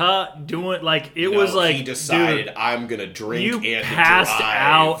got caught doing was like he decided dude, I'm gonna drink you and passed drive.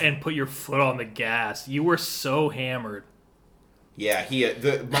 out and put your foot on the gas. You were so hammered. Yeah,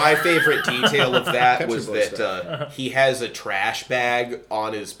 my favorite detail of that was that he has a trash bag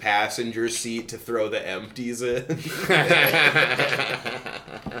on his passenger seat to throw the empties in.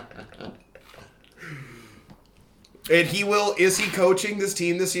 And is he coaching this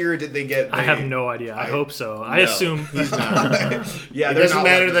team this year, or did they get... I have no idea. I hope so. I assume... He's not. Yeah, it doesn't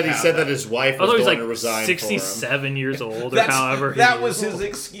matter that he said that his wife was going to resign 67 years old, or however that was his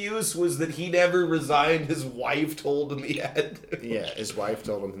excuse, was that he never resigned. His wife told him he had to. Yeah, his wife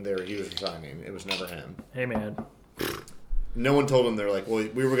told him he was resigning. It was never him. Hey, man. No one told him. They're like, well,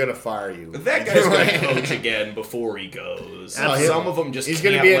 we were going to fire you. That guy's going to coach again before he goes. Some of them just he's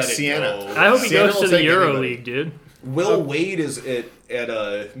can't going to be at let it Siena. go. I hope he Siena goes to the Euro League, dude. Will Wade is at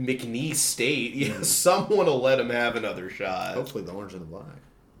McNeese State. Yeah, someone will let him have another shot. Hopefully the orange and the black.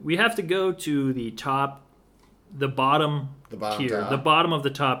 We have to go to the bottom tier. Top. The bottom of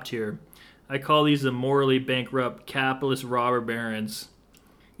the top tier. I call these the morally bankrupt capitalist robber barons.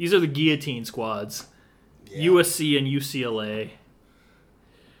 These are the guillotine squads. Yeah. USC and UCLA.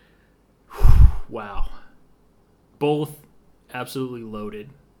 Wow. Both absolutely loaded.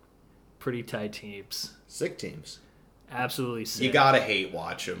 Pretty tight teams. Sick teams. Absolutely sick. You gotta hate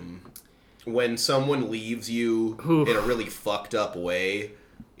watch them. When someone leaves you in a really fucked up way,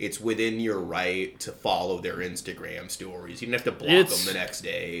 it's within your right to follow their Instagram stories. You don't have to block them the next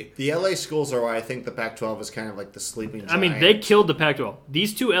day. The LA schools are why I think the Pac-12 is kind of like the sleeping giant. I mean, they killed the Pac-12.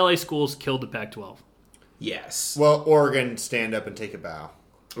 These 2 LA schools killed the Pac-12. Yes. Well, Oregon, stand up and take a bow.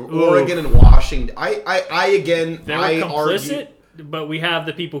 Oregon and Washington. I complicit, but we have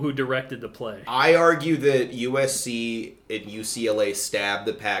the people who directed the play. I argue that USC and UCLA stabbed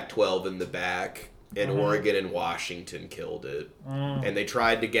the Pac-12 in the back, and Oregon and Washington killed it. And they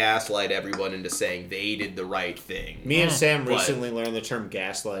tried to gaslight everyone into saying they did the right thing. Me and Sam recently learned the term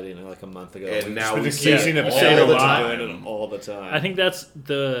gaslighting like a month ago. And now we're accusing him all the time. I think that's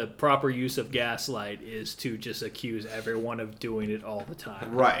the proper use of gaslight, is to just accuse everyone of doing it all the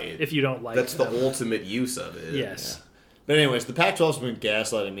time. Right. If you don't like That's them. the ultimate use of it. Yes. Yeah. But anyways, the Pac-12's been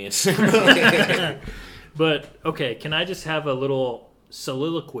gaslighting me and Sam. But, okay, can I just have a little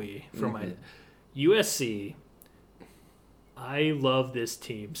soliloquy for my... USC, I love this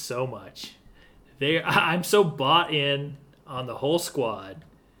team so much. I'm so bought in on the whole squad.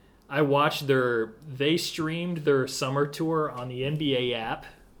 I watched they streamed their summer tour on the NBA app.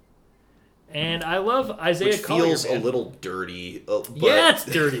 And I love Isaiah Collier. Which feels a little dirty. But... Yeah, it's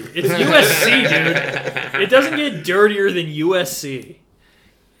dirty. It's USC, dude. It doesn't get dirtier than USC.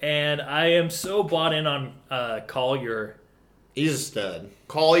 And I am so bought in on Collier. He's a stud.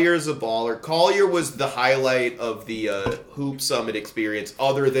 Collier's a baller. Collier was the highlight of the Hoop Summit experience,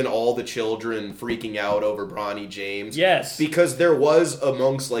 other than all the children freaking out over Bronny James. Yes. Because there was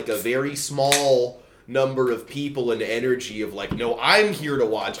amongst like a very small number of people and energy of like, no, I'm here to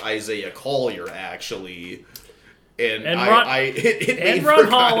watch Isaiah Collier, actually. And Ron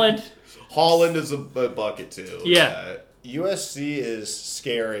Holland. Holland is a bucket, too. Yeah. USC is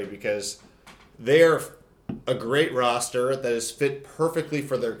scary because they're a great roster that is fit perfectly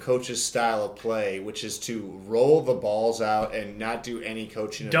for their coach's style of play, which is to roll the balls out and not do any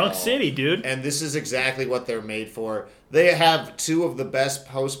coaching at all. Dunk City, dude. And this is exactly what they're made for. They have two of the best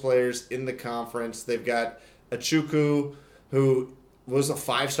post players in the conference. They've got Achukwu, who was a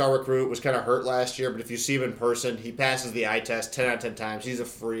 5-star recruit, was kind of hurt last year, but if you see him in person, he passes the eye test 10 out of 10 times. He's a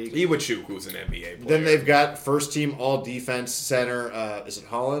freak. Iwachukwu's an NBA player. Then they've got first-team all-defense center. Is it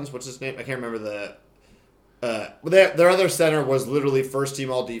Hollins? What's his name? I can't remember the... their other center was literally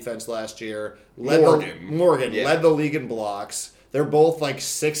first-team all-defense last year. Morgan. Yeah. Led the league in blocks. They're both like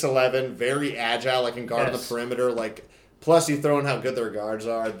 6'11", very agile, like can guard on the perimeter. Like, plus you throw in how good their guards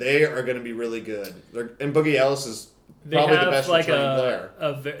are. They are going to be really good. And Boogie Ellis is probably the best returning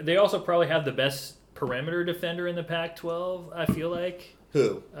player. They also probably have the best perimeter defender in the Pac-12, I feel like.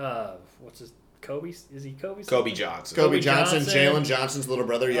 Who? What's his... Kobe? Is he Kobe? Kobe Johnson. Kobe Johnson, Jalen Johnson's little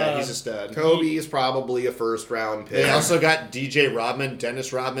brother. Yeah, he's a stud. Kobe is probably a first-round pick. They also got DJ Rodman,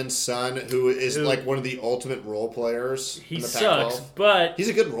 Dennis Rodman's son, who is like one of the ultimate role players. He in the sucks, Pac-12. but he's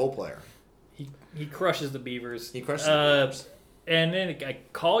a good role player. He crushes the Beavers. He crushes the Beavers. And then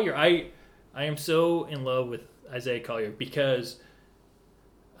Collier, I am so in love with Isaiah Collier because,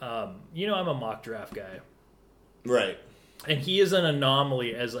 I'm a mock draft guy. Right. And he is an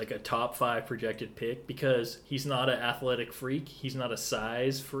anomaly as like a top 5 projected pick because he's not an athletic freak. He's not a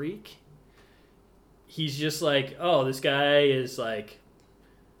size freak. He's just like, oh, this guy is like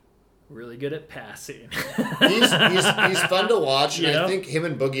really good at passing. he's fun to watch, and I think him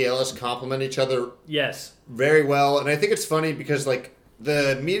and Boogie Ellis complement each other very well. And I think it's funny because like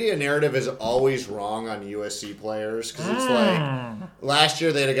the media narrative is always wrong on USC players because it's like last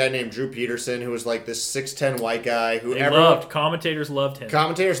year they had a guy named Drew Peterson who was like this 6'10" white guy who commentators loved him.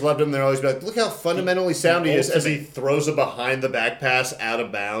 Commentators loved him. They're always be like, look how fundamentally sound he is as he throws a behind the back pass out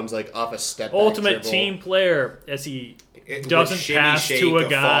of bounds, like off a step back ultimate dribble. Team player as he doesn't pass to a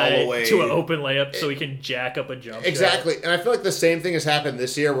guy to an open layup so he can jack up a jump exactly shot. And I feel like the same thing has happened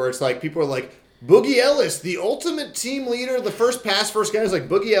this year where it's like people are like, Boogie Ellis, the ultimate team leader, the first guy is like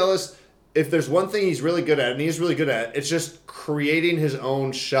Boogie Ellis. If there's one thing he's really good at, and he's really good at, it's just creating his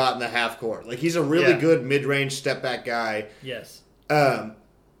own shot in the half court. Like he's a really good mid-range step back guy. Yes. I'm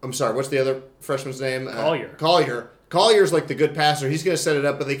sorry. What's the other freshman's name? Collier. Collier's like the good passer. He's going to set it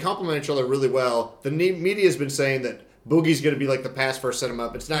up, but they complement each other really well. The media has been saying that Boogie's going to be like the pass first, set him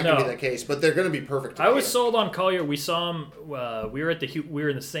up. It's not going to be that case, but they're going to be perfect. I was sold on Collier. We saw him. We were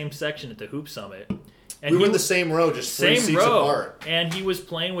in the same section at the Hoop Summit. And we were in the same row, just 3 seats apart. And he was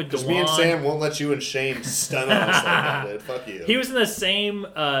playing with DeJuan. Me and Sam won't let you and Shane stun on us like that, dude. Fuck you. He was in the same.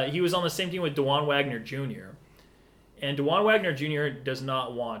 He was on the same team with DeJuan Wagner Jr. And DeJuan Wagner Jr. does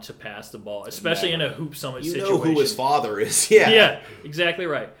not want to pass the ball, especially in a Hoop Summit situation. You know who his father is. Yeah. Yeah, exactly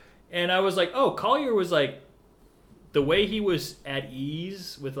right. And I was like, oh, Collier was like, the way he was at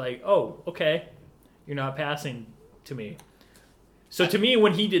ease with like, oh, okay, you're not passing to me. So to me,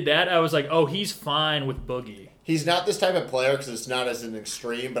 when he did that, I was like, oh, he's fine with Boogie. He's not this type of player because it's not as an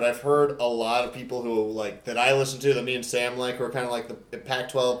extreme, but I've heard a lot of people who like that I listen to, that me and Sam like, who are kind of like the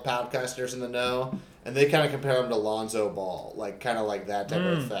Pac-12 podcasters in the know, and they kind of compare him to Lonzo Ball, like kind of like that type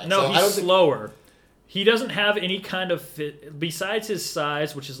of effect. No, so he's slower. He doesn't have any kind of fit, besides his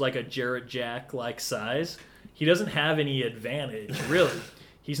size, which is like a Jarrett Jack-like size. He doesn't have any advantage, really.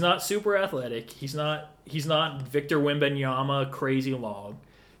 He's not super athletic. He's not Victor Wembanyama crazy long.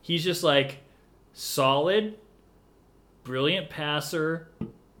 He's just like solid, brilliant passer.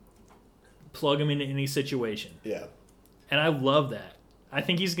 Plug him into any situation. Yeah. And I love that. I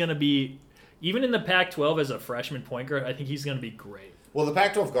think he's going to be, even in the Pac-12 as a freshman point guard, I think he's going to be great. Well, the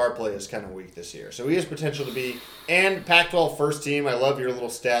Pac-12 guard play is kind of weak this year, so he has potential to be. And Pac-12 first team, I love your little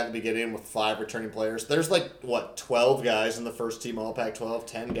stat at the beginning with 5 returning players. There's like, 12 guys in the first team all Pac-12,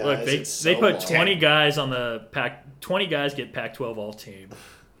 10 guys. Look, they put 20 guys on the Pac. 20 guys get Pac-12 all team.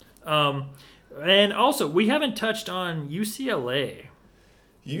 And also, we haven't touched on UCLA.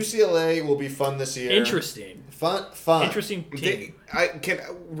 UCLA will be fun this year. Interesting. Fun. Interesting team. I can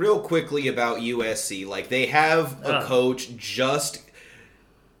real quickly about USC. Like they have a coach just.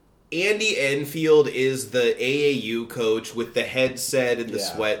 Andy Enfield is the AAU coach with the headset and the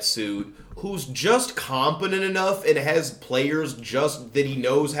sweatsuit, who's just competent enough and has players just that he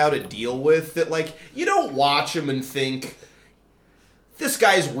knows how to deal with. That like you don't watch him and think this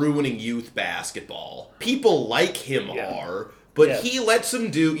guy's ruining youth basketball. People like him are. But he lets them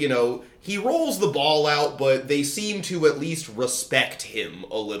do, he rolls the ball out, but they seem to at least respect him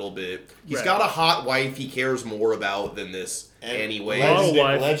a little bit. He's got a hot wife he cares more about than this anyway.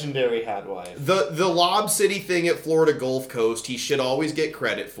 Legendary hot wife. The Lob City thing at Florida Gulf Coast, he should always get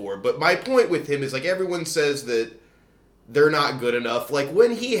credit for. But my point with him is, like, everyone says that they're not good enough. Like,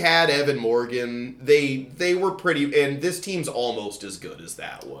 when he had Evan Morgan, they were pretty, and this team's almost as good as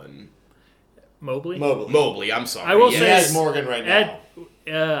that one. Mobley. I'm sorry. I will say he has Morgan right now.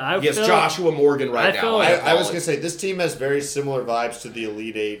 Joshua Morgan right now. I was going to say, this team has very similar vibes to the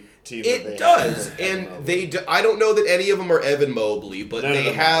Elite Eight team. It does. And I don't know that any of them are Evan Mobley, but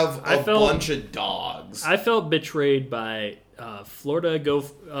they have a bunch of dogs. I felt betrayed by Florida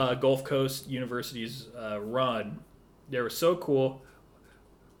Gulf Coast University's run. They were so cool.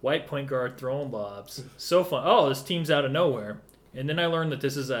 White point guard throwing lobs. So fun. Oh, this team's out of nowhere. And then I learned that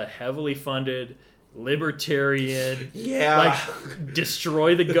this is a heavily funded, libertarian,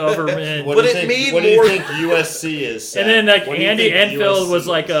 destroy the government. What do you think USC is? And then Andy Enfield was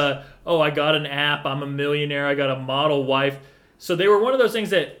like, I got an app, I'm a millionaire, I got a model wife. So they were one of those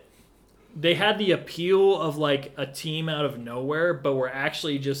things that they had the appeal of like a team out of nowhere, but were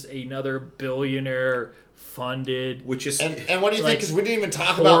actually just another billionaire funded, which is and what do you think? Because we didn't even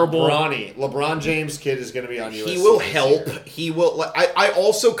talk about Bronny. LeBron James' kid is going to be on USC. He will help. He will. I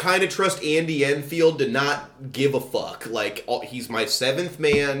also kind of trust Andy Enfield to not give a fuck. Like he's my seventh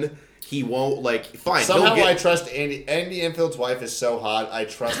man. He won't fine. Somehow I trust Andy. Andy Enfield's wife is so hot. I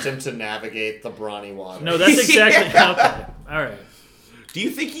trust him to navigate the Bronny water. No, that's exactly okay. All right. Do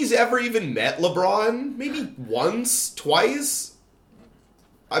you think he's ever even met LeBron? Maybe once, twice.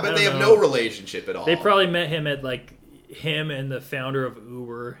 I bet they have no relationship at all. They probably met him at him and the founder of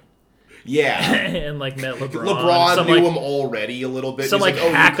Uber. Yeah. And met LeBron. LeBron knew him already a little bit. Some He's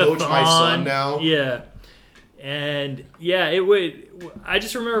hackathon. You coach my son now. Yeah. And it would. I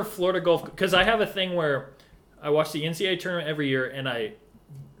just remember Florida Gulf because I have a thing where I watch the NCAA tournament every year, and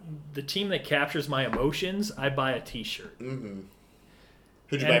the team that captures my emotions, I buy a T-shirt. Mm-hmm.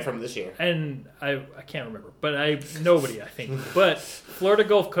 Who'd you buy from this year? And I can't remember, but nobody, I think. But Florida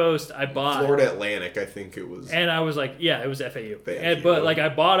Gulf Coast, I bought. Florida Atlantic, I think it was. And I was like, it was FAU. But I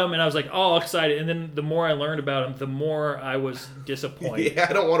bought them, and I was like, oh, excited. And then the more I learned about them, the more I was disappointed.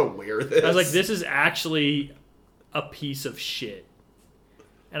 I don't want to wear this. I was like, this is actually a piece of shit.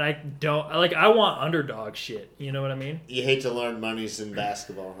 And I don't, I want underdog shit. You know what I mean? You hate to learn monies in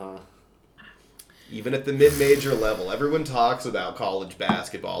basketball, huh? Even at the mid-major level, everyone talks about college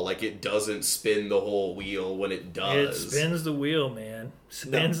basketball like it doesn't spin the whole wheel when it does. It spins the wheel, man.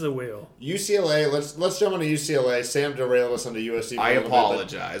 The wheel. UCLA, let's jump onto UCLA. Sam derailed us onto USC. I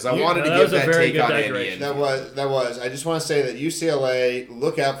apologize. I wanted to give that take on Indian. That was. I just want to say that UCLA,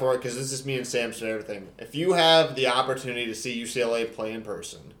 look out for it because this is me and Sam said everything. If you have the opportunity to see UCLA play in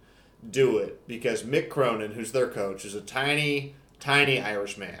person, do it because Mick Cronin, who's their coach, is a tiny, tiny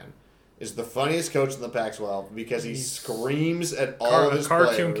Irish man. Is the funniest coach in the Pac-12 because he screams at all of his players.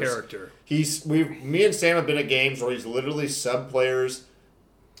 Cartoon character. Me and Sam have been at games where he's literally sub players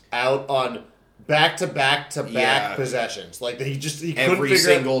out on back-to-back possessions. He couldn't every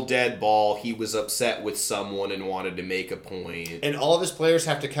single dead ball, he was upset with someone and wanted to make a point. And all of his players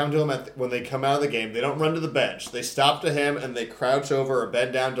have to come to him when they come out of the game. They don't run to the bench. They stop to him and they crouch over or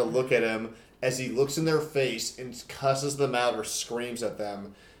bend down to look at him as he looks in their face and cusses them out or screams at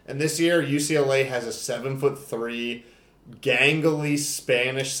them. And this year, UCLA has a 7'3", gangly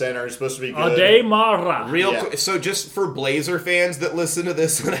Spanish center. He's supposed to be good. Ademara. So just for Blazer fans that listen to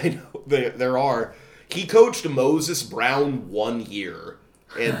this, and I know there are, he coached Moses Brown 1 year.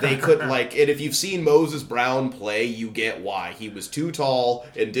 And they couldn't, and if you've seen Moses Brown play, you get why. He was too tall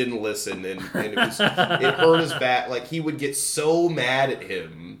and didn't listen, and it hurt his back. He would get so mad at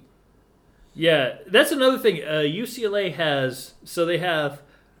him. Yeah, that's another thing. UCLA has, they have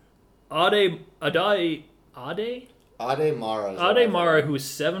Ademara, who is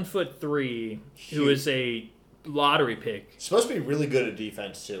 7'3", who is a lottery pick. Supposed to be really good at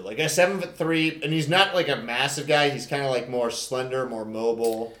defense too. A 7'3", and he's not a massive guy. He's kind of more slender, more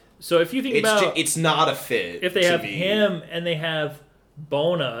mobile. So if you think about, it's not a fit. If they have him and they have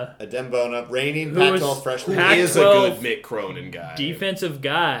Bona, Adem reigning Who is- Pac-12 freshman. Who Pac- is a 12 good Mick Cronin guy. defensive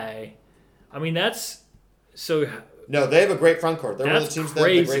guy. I mean, that's so. No, they have a great front court. They're one of the That's teams that have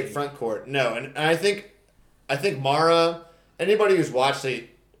a crazy. great front court. No, and I think Mara. Anybody who's watched a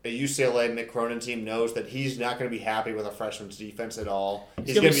UCLA Mick Cronin team knows that he's not going to be happy with a freshman's defense at all.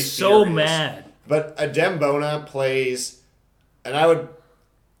 He's gonna be furious. so mad. But Adem Bona plays, and I would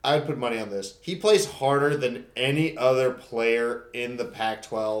put money on this. He plays harder than any other player in the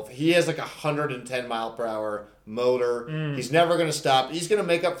Pac-12. He has like 110 mile per hour motor. He's never going to stop. He's going to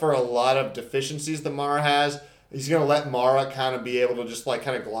make up for a lot of deficiencies that Mara has. He's going to let Mara kind of be able to just like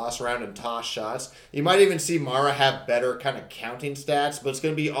kind of gloss around and toss shots. You might even see Mara have better kind of counting stats, but it's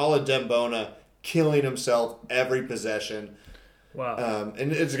going to be all Adem Bona killing himself every possession. Wow.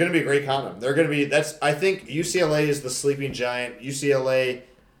 And it's going to be a great condom. They're going to be. I think UCLA is the sleeping giant. UCLA,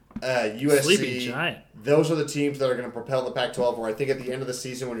 USC. Sleeping giant. Those are the teams that are going to propel the Pac-12. Where I think at the end of the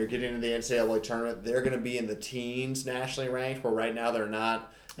season, when you're getting into the NCAA tournament, they're going to be in the teens nationally ranked. Where right now they're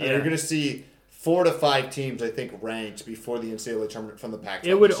not. And Yeah. you're going to see 4 to 5 teams, I think, ranked before the NCAA tournament from the Pac-12.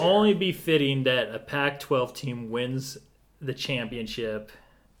 It would this year. only be fitting that a Pac-12 team wins the championship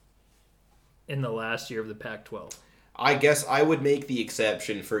in the last year of the Pac-12. I guess I would make the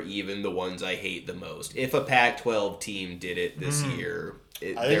exception for even the ones I hate the most. If a Pac-12 team did it this year,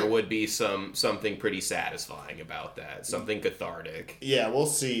 there would be something pretty satisfying about that, something cathartic. Yeah, we'll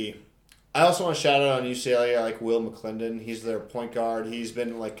see. I also want to shout out on UCLA. I like Will McClendon. He's their point guard. He's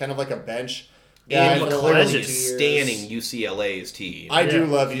been like kind of like a bench guy And for the McClendon last 2 McClendon years. standing UCLA's team. I do Yeah.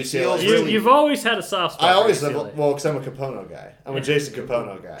 love UCLA. You've always had a soft spot. I always for love UCLA. well because I'm a Capono guy. I'm a Jason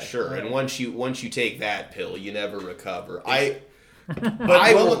Capono guy. Sure, and once you take that pill, you never recover. But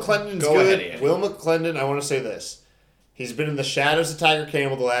I Will will- McClendon's go good. ahead, Andy. Will McClendon, I want to say this. He's been in the shadows of Tiger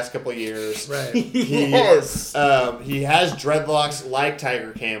Campbell the last couple of years. Right. Yes. He has dreadlocks like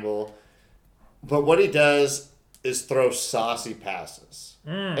Tiger Campbell, but what he does is throw saucy passes.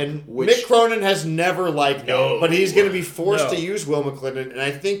 And Mick Cronin has never liked that, but he's going to be forced to use Will McClendon, and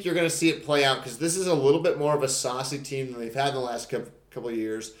I think you're going to see it play out because this is a little bit more of a saucy team than they've had in the last couple of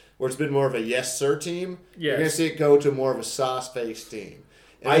years, where it's been more of a yes sir team. You're going to see it go to more of a sauce-faced team.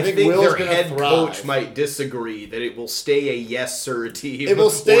 And I think Will's their gonna head thrive. coach might disagree that it will stay a yes sir team. It will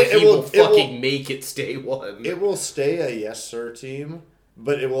stay- Or he it will- will it will- fucking make it stay one. It will stay a yes sir team,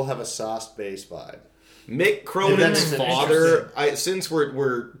 but it will have a sauce-based vibe. Mick Cronin's That's father, since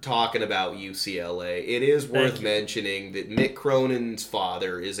we're talking about UCLA, it is worth mentioning that Mick Cronin's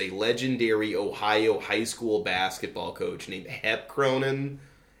father is a legendary Ohio high school basketball coach named Hep Cronin,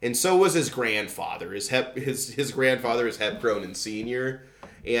 and so was his grandfather. His grandfather is Hep Cronin Sr.,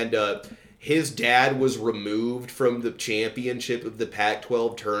 and his dad was removed from the championship of the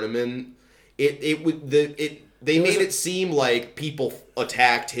Pac-12 tournament. They made it seem like people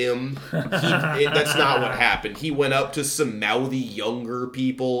attacked him. That's not what happened. He went up to some mouthy younger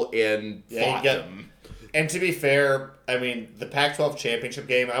people and fought them. And to be fair, I mean, the Pac-12 championship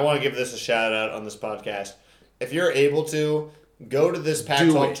game, I want to give this a shout-out on this podcast. If you're able to, go to this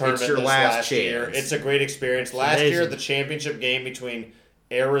Pac-12 tournament It's your this last last year. chance. It's a great experience. Last amazing. year, the championship game between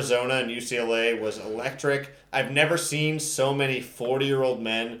Arizona and UCLA was electric. I've never seen so many 40-year-old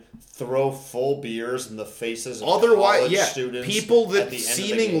men throw full beers in the faces of college students. people at that the end of the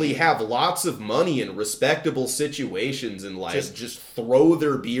seemingly game. have lots of money and respectable situations in life just throw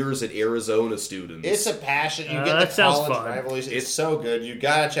their beers at Arizona students. It's a passion. You get that the sounds college fun. rivalries. It's so good. You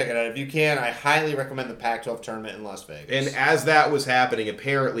gotta check it out if you can. I highly recommend the Pac-12 tournament in Las Vegas. And as that was happening,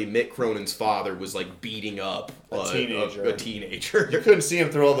 apparently Mick Cronin's father was like beating up A teenager. A teenager. You couldn't see him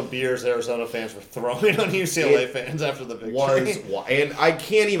throw all the beers Arizona fans were throwing on UCLA fans after the victory. And I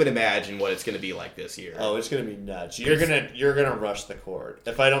can't even imagine what it's going to be like this year. Oh, it's gonna be nuts. You're gonna rush the court.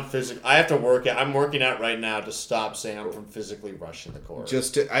 If I don't I have to work out. I'm working out right now to stop Sam from physically rushing the court.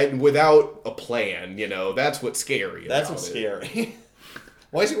 Without a plan, that's what's scary. That's about what's it. scary.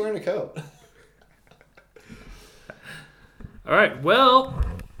 Why is he wearing a coat? All right. Well,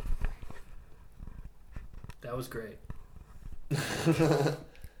 that was great.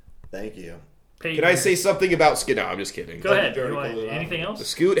 Thank you. Payton, Can I say something about No, I'm just kidding. Go ahead. Dirty You want Colorado. anything else?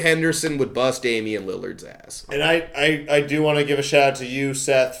 Scoot Henderson would bust Damian Lillard's ass. And I do want to give a shout out to you,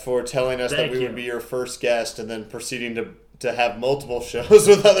 Seth, for telling us that Thank we you. would be your first guest and then proceeding to have multiple shows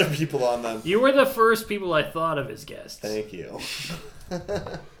with other people on them. You were the first people I thought of as guests. Thank you.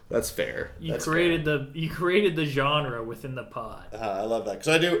 That's fair. You That's created the genre within the pod. I love that.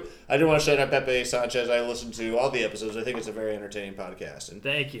 Because I do want to shout out Pepe Sanchez. I listened to all the episodes. I think it's a very entertaining podcast. And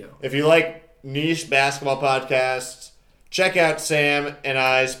Thank you. if you like niche basketball podcasts, check out Sam and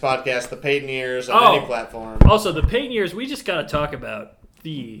I's podcast, The Payton Years, on any platform. Also, the Payton Years, we just got to talk about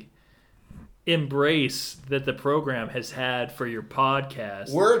the embrace that the program has had for your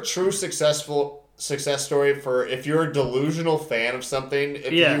podcast. We're a true success story for if you're a delusional fan of something,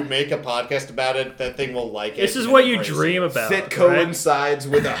 if you make a podcast about it, that thing will like it. This is what you dream about. That coincides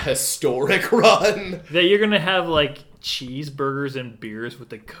with a historic run. That you're going to have like cheeseburgers and beers with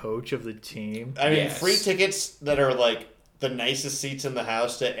the coach of the team. I mean, free tickets that are like the nicest seats in the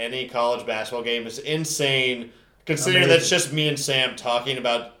house to any college basketball game is insane, considering that's just me and Sam talking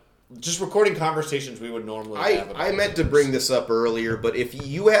about just recording conversations we would normally have. I meant to bring this up earlier, but if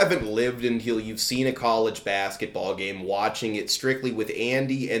you haven't lived until you've seen a college basketball game, watching it strictly with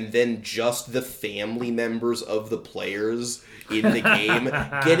Andy and then just the family members of the players in the game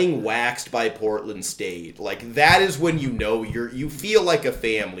getting waxed by Portland State, like that is when you know you feel like a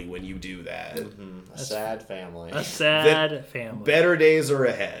family when you do that. A sad family. A sad family. Better days are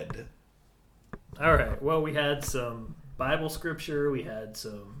ahead. All right. Well, we had some Bible scripture. We had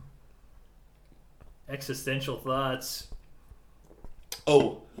some existential thoughts.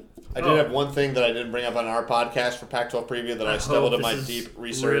 Oh, I did have one thing that I didn't bring up on our podcast for Pac-12 preview that I stumbled in my deep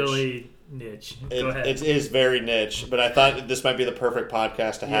research. Really niche. Go ahead. It is very niche, but I thought this might be the perfect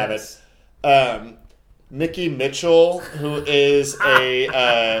podcast to have it. Mickey Mitchell, who is a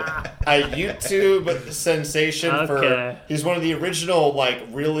YouTube sensation he's one of the original like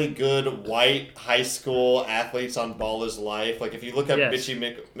really good white high school athletes on Ball Is Life. Like if you look up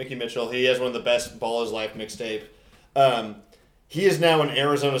Mickey Mitchell, he has one of the best Ball Is Life mixtape. He is now an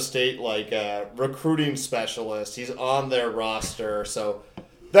Arizona State like recruiting specialist. He's on their roster, so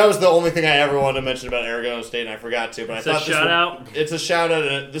that was the only thing I ever wanted to mention about Arizona State, and I forgot to. But I thought it's a shout out,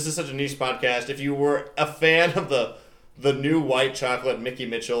 and this is such a niche podcast. If you were a fan of the new white chocolate Mickey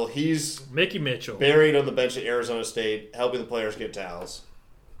Mitchell, he's Mickey Mitchell buried on the bench at Arizona State, helping the players get towels.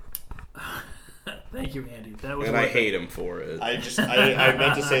 Thank you, Andy. That was I hate him for it. I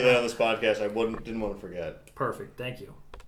meant to say that on this podcast. I didn't want to forget. Perfect. Thank you.